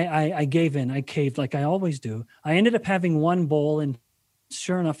 I gave in. I caved like I always do. I ended up having one bowl, and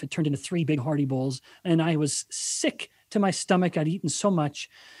sure enough, it turned into 3 big hearty bowls, and I was sick to my stomach. I'd eaten so much,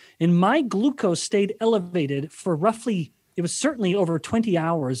 and my glucose stayed elevated for roughly, it was certainly over 20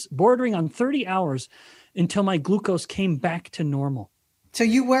 hours, bordering on 30 hours, until my glucose came back to normal. So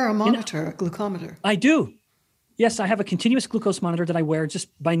you wear a monitor, a glucometer? I do. Yes, I have a continuous glucose monitor that I wear just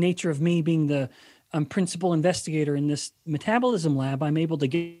by nature of me being the principal investigator in this metabolism lab. I'm able to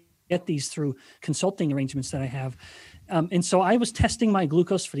get these through consulting arrangements that I have. And so I was testing my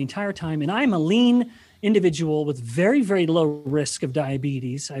glucose for the entire time, and I'm a lean individual with very, very low risk of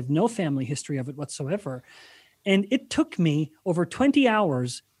diabetes. I have no family history of it whatsoever. And it took me over 20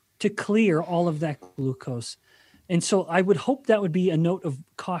 hours to clear all of that glucose. And so I would hope that would be a note of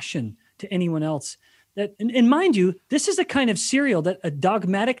caution to anyone else. That, and mind you, this is the kind of cereal that a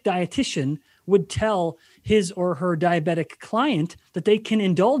dogmatic dietitian would tell his or her diabetic client that they can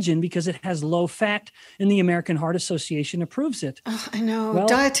indulge in because it has low fat, and the American Heart Association approves it. Oh, I know. Well,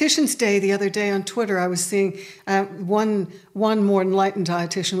 Dietitian's Day the other day on Twitter, I was seeing one more enlightened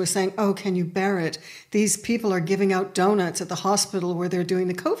dietitian was saying, "Oh, can you bear it? These people are giving out donuts at the hospital where they're doing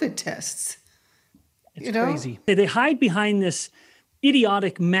the COVID tests." It's crazy. They hide behind this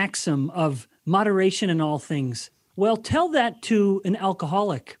idiotic maxim of moderation in all things. Well, tell that to an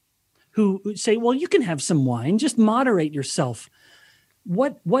alcoholic who say, well, you can have some wine, just moderate yourself.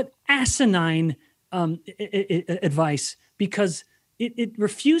 What asinine advice, because it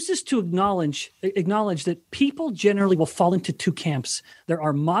refuses to acknowledge that people generally will fall into 2 camps. There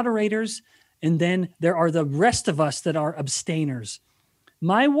are moderators, and then there are the rest of us that are abstainers.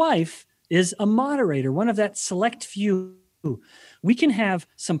 My wife is a moderator, one of that select few. We can have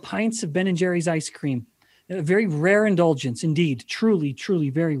some pints of Ben & Jerry's ice cream. A very rare indulgence, indeed. Truly, truly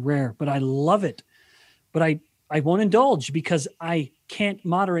very rare. But I love it. But I won't indulge because I can't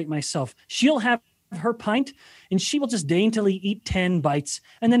moderate myself. She'll have her pint, and she will just daintily eat 10 bites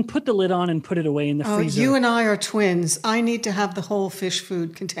and then put the lid on and put it away in the freezer. You and I are twins. I need to have the whole fish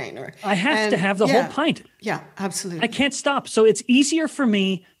food container. I have to have the whole pint. Yeah, absolutely. I can't stop. So it's easier for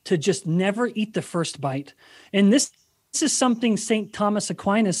me to just never eat the first bite. And this is something St. Thomas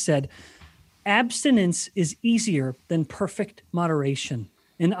Aquinas said. Abstinence is easier than perfect moderation.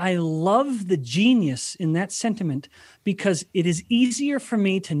 And I love the genius in that sentiment, because it is easier for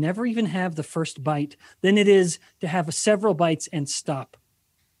me to never even have the first bite than it is to have several bites and stop.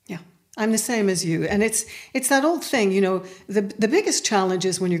 Yeah, I'm the same as you. And it's that old thing, the biggest challenge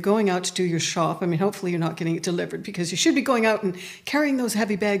is when you're going out to do your shop. I mean, hopefully you're not getting it delivered, because you should be going out and carrying those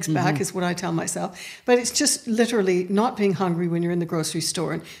heavy bags back is what I tell myself. But it's just literally not being hungry when you're in the grocery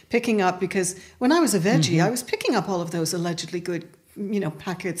store and picking up, because when I was a veggie, I was picking up all of those allegedly good,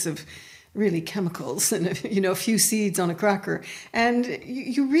 packets of really chemicals and, a few seeds on a cracker. And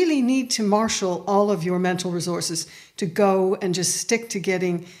you really need to marshal all of your mental resources to go and just stick to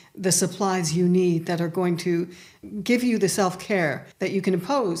getting the supplies you need that are going to give you the self-care that you can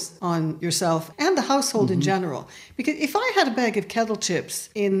impose on yourself and the household in general. Because if I had a bag of kettle chips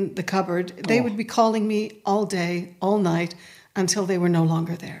in the cupboard, they would be calling me all day, all night, until they were no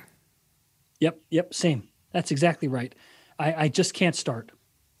longer there. Yep, same. That's exactly right. I just can't start.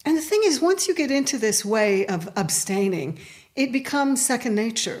 And the thing is, once you get into this way of abstaining, it becomes second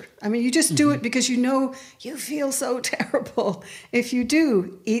nature. I mean, you just do it because you know you feel so terrible if you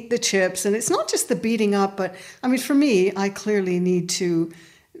do eat the chips. And it's not just the beating up, but I mean, for me, I clearly need to,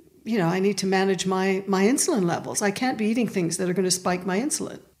 I need to manage my insulin levels. I can't be eating things that are going to spike my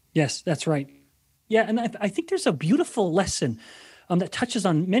insulin. Yes, that's right. Yeah, and I think there's a beautiful lesson that touches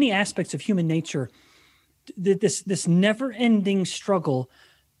on many aspects of human nature. This never-ending struggle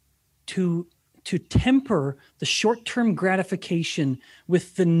to temper the short-term gratification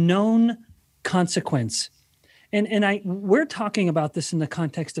with the known consequence. And we're talking about this in the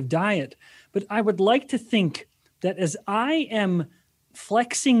context of diet, but I would like to think that as I am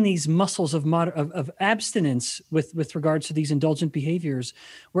flexing these muscles of abstinence with regards to these indulgent behaviors,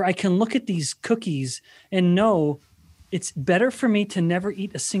 where I can look at these cookies and know it's better for me to never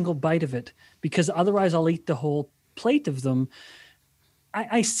eat a single bite of it, because otherwise I'll eat the whole plate of them.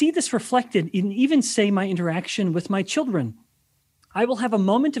 I see this reflected in even, say, my interaction with my children. I will have a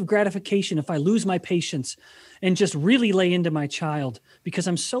moment of gratification if I lose my patience and just really lay into my child because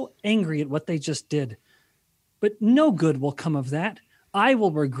I'm so angry at what they just did. But no good will come of that. I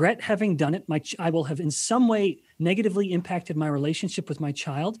will regret having done it. I will have in some way negatively impacted my relationship with my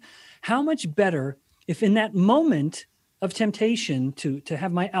child. How much better if in that moment of temptation to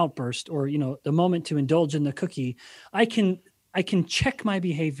have my outburst, or the moment to indulge in the cookie, I can check my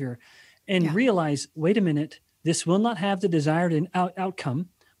behavior and realize, wait a minute, this will not have the desired outcome,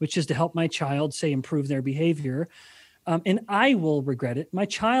 which is to help my child, say, improve their behavior. And I will regret it. My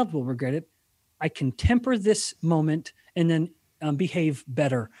child will regret it. I can temper this moment and then behave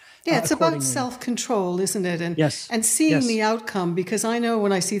better. Yeah, it's about self-control, isn't it? And seeing the outcome, because I know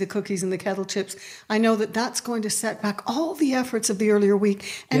when I see the cookies and the kettle chips, I know that that's going to set back all the efforts of the earlier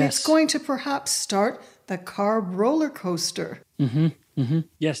week, and it's going to perhaps start the carb roller coaster.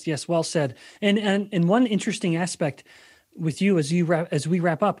 Yes, well said. And one interesting aspect with you as we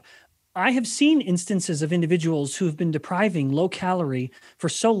wrap up, I have seen instances of individuals who have been depriving low calorie for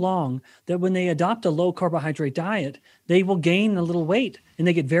so long that when they adopt a low carbohydrate diet, they will gain a little weight and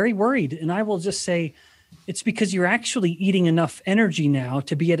they get very worried. And I will just say, it's because you're actually eating enough energy now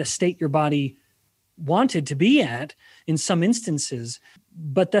to be at a state your body wanted to be at in some instances,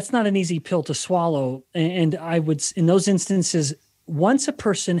 but that's not an easy pill to swallow. And I would, in those instances, once a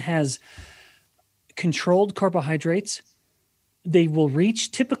person has controlled carbohydrates, they will reach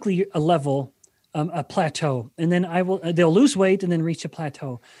typically a level, a plateau, and then they'll lose weight and then reach a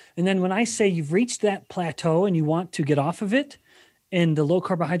plateau. And then when I say you've reached that plateau and you want to get off of it and the low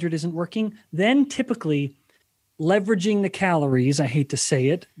carbohydrate isn't working, then typically leveraging the calories, I hate to say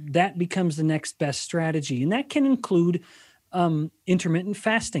it, that becomes the next best strategy. And that can include intermittent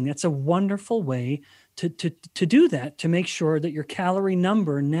fasting. That's a wonderful way to do that, to make sure that your calorie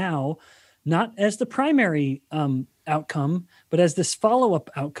number now, not as the primary outcome, but as this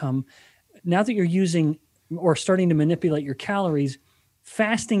follow-up outcome, now that you're using or starting to manipulate your calories,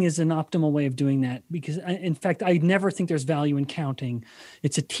 fasting is an optimal way of doing that, because in fact, I never think there's value in counting.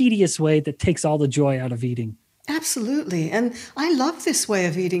 It's a tedious way that takes all the joy out of eating. Absolutely. And I love this way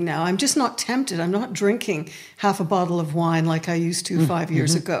of eating now. I'm just not tempted. I'm not drinking half a bottle of wine like I used to 5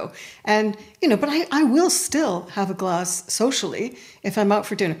 years ago. And, but I will still have a glass socially if I'm out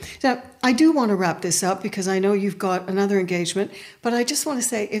for dinner. Now, I do want to wrap this up because I know you've got another engagement, but I just want to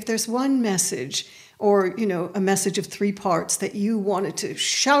say, if there's one message or, a message of 3 parts that you wanted to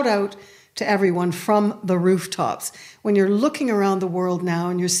shout out to everyone from the rooftops, when you're looking around the world now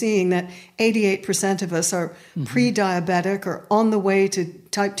and you're seeing that 88% of us are pre-diabetic or on the way to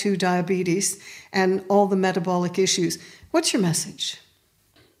type 2 diabetes and all the metabolic issues, what's your message?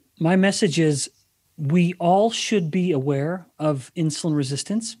 My message is we all should be aware of insulin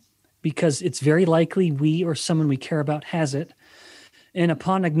resistance because it's very likely we or someone we care about has it. And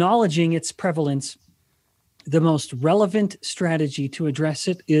upon acknowledging its prevalence, the most relevant strategy to address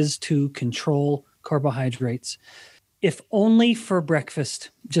it is to control carbohydrates. If only for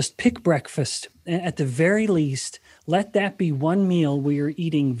breakfast, just pick breakfast. At the very least, let that be one meal where you're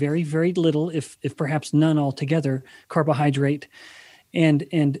eating very, very little, if perhaps none altogether, carbohydrate,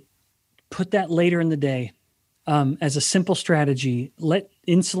 and put that later in the day as a simple strategy.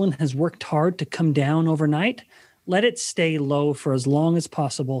 Insulin has worked hard to come down overnight. Let it stay low for as long as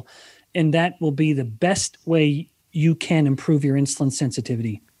possible. And that will be the best way you can improve your insulin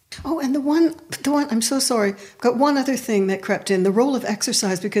sensitivity. Oh, and the one, I'm so sorry. I've got one other thing that crept in, the role of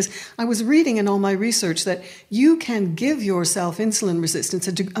exercise, because I was reading in all my research that you can give yourself insulin resistance,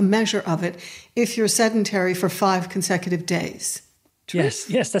 a measure of it, if you're sedentary for 5 consecutive days. True?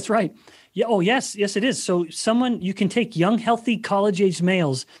 Yes, that's right. Yeah. Oh, yes. Yes, it is. So you can take young, healthy, college-age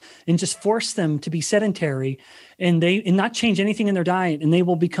males and just force them to be sedentary and not change anything in their diet, and they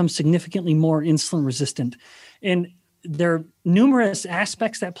will become significantly more insulin resistant. And there are numerous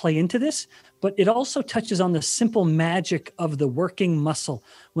aspects that play into this, but it also touches on the simple magic of the working muscle.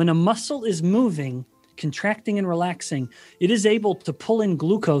 When a muscle is moving, contracting and relaxing, it is able to pull in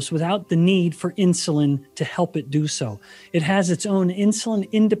glucose without the need for insulin to help it do so. It has its own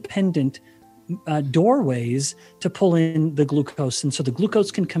insulin-independent doorways to pull in the glucose. And so the glucose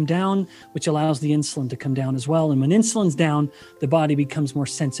can come down, which allows the insulin to come down as well. And when insulin's down, the body becomes more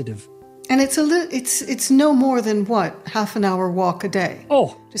sensitive. And it's no more than half an hour walk a day.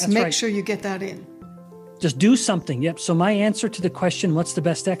 Oh, just make sure you get that in. Just do something. Yep. So my answer to the question, what's the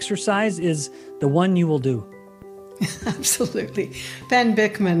best exercise, is the one you will do. Absolutely. Ben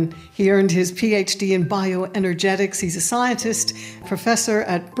Bikman, he earned his PhD in bioenergetics. He's a scientist, professor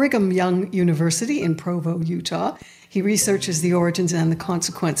at Brigham Young University in Provo, Utah. He researches the origins and the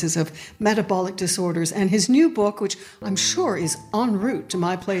consequences of metabolic disorders. And his new book, which I'm sure is en route to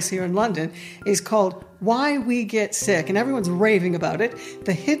my place here in London, is called Why We Get Sick. And everyone's raving about it.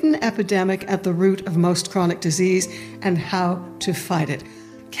 The Hidden Epidemic at the Root of Most Chronic Disease and How to Fight It.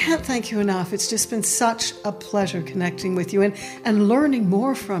 Can't thank you enough. It's just been such a pleasure connecting with you and learning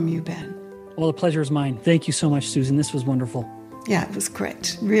more from you, Ben. Well, the pleasure is mine. Thank you so much, Susan. This was wonderful. Yeah, it was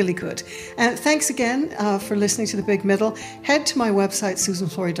great. Really good. And thanks again for listening to The Big Middle. Head to my website,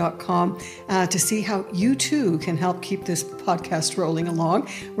 susanflory.com, to see how you too can help keep this podcast rolling along.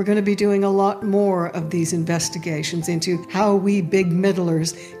 We're going to be doing a lot more of these investigations into how we big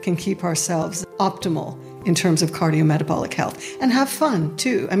middlers can keep ourselves optimal in terms of cardiometabolic health and have fun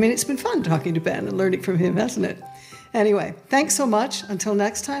too. I mean, it's been fun talking to Ben and learning from him, hasn't it? Anyway, thanks so much. Until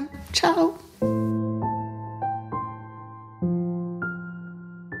next time, ciao.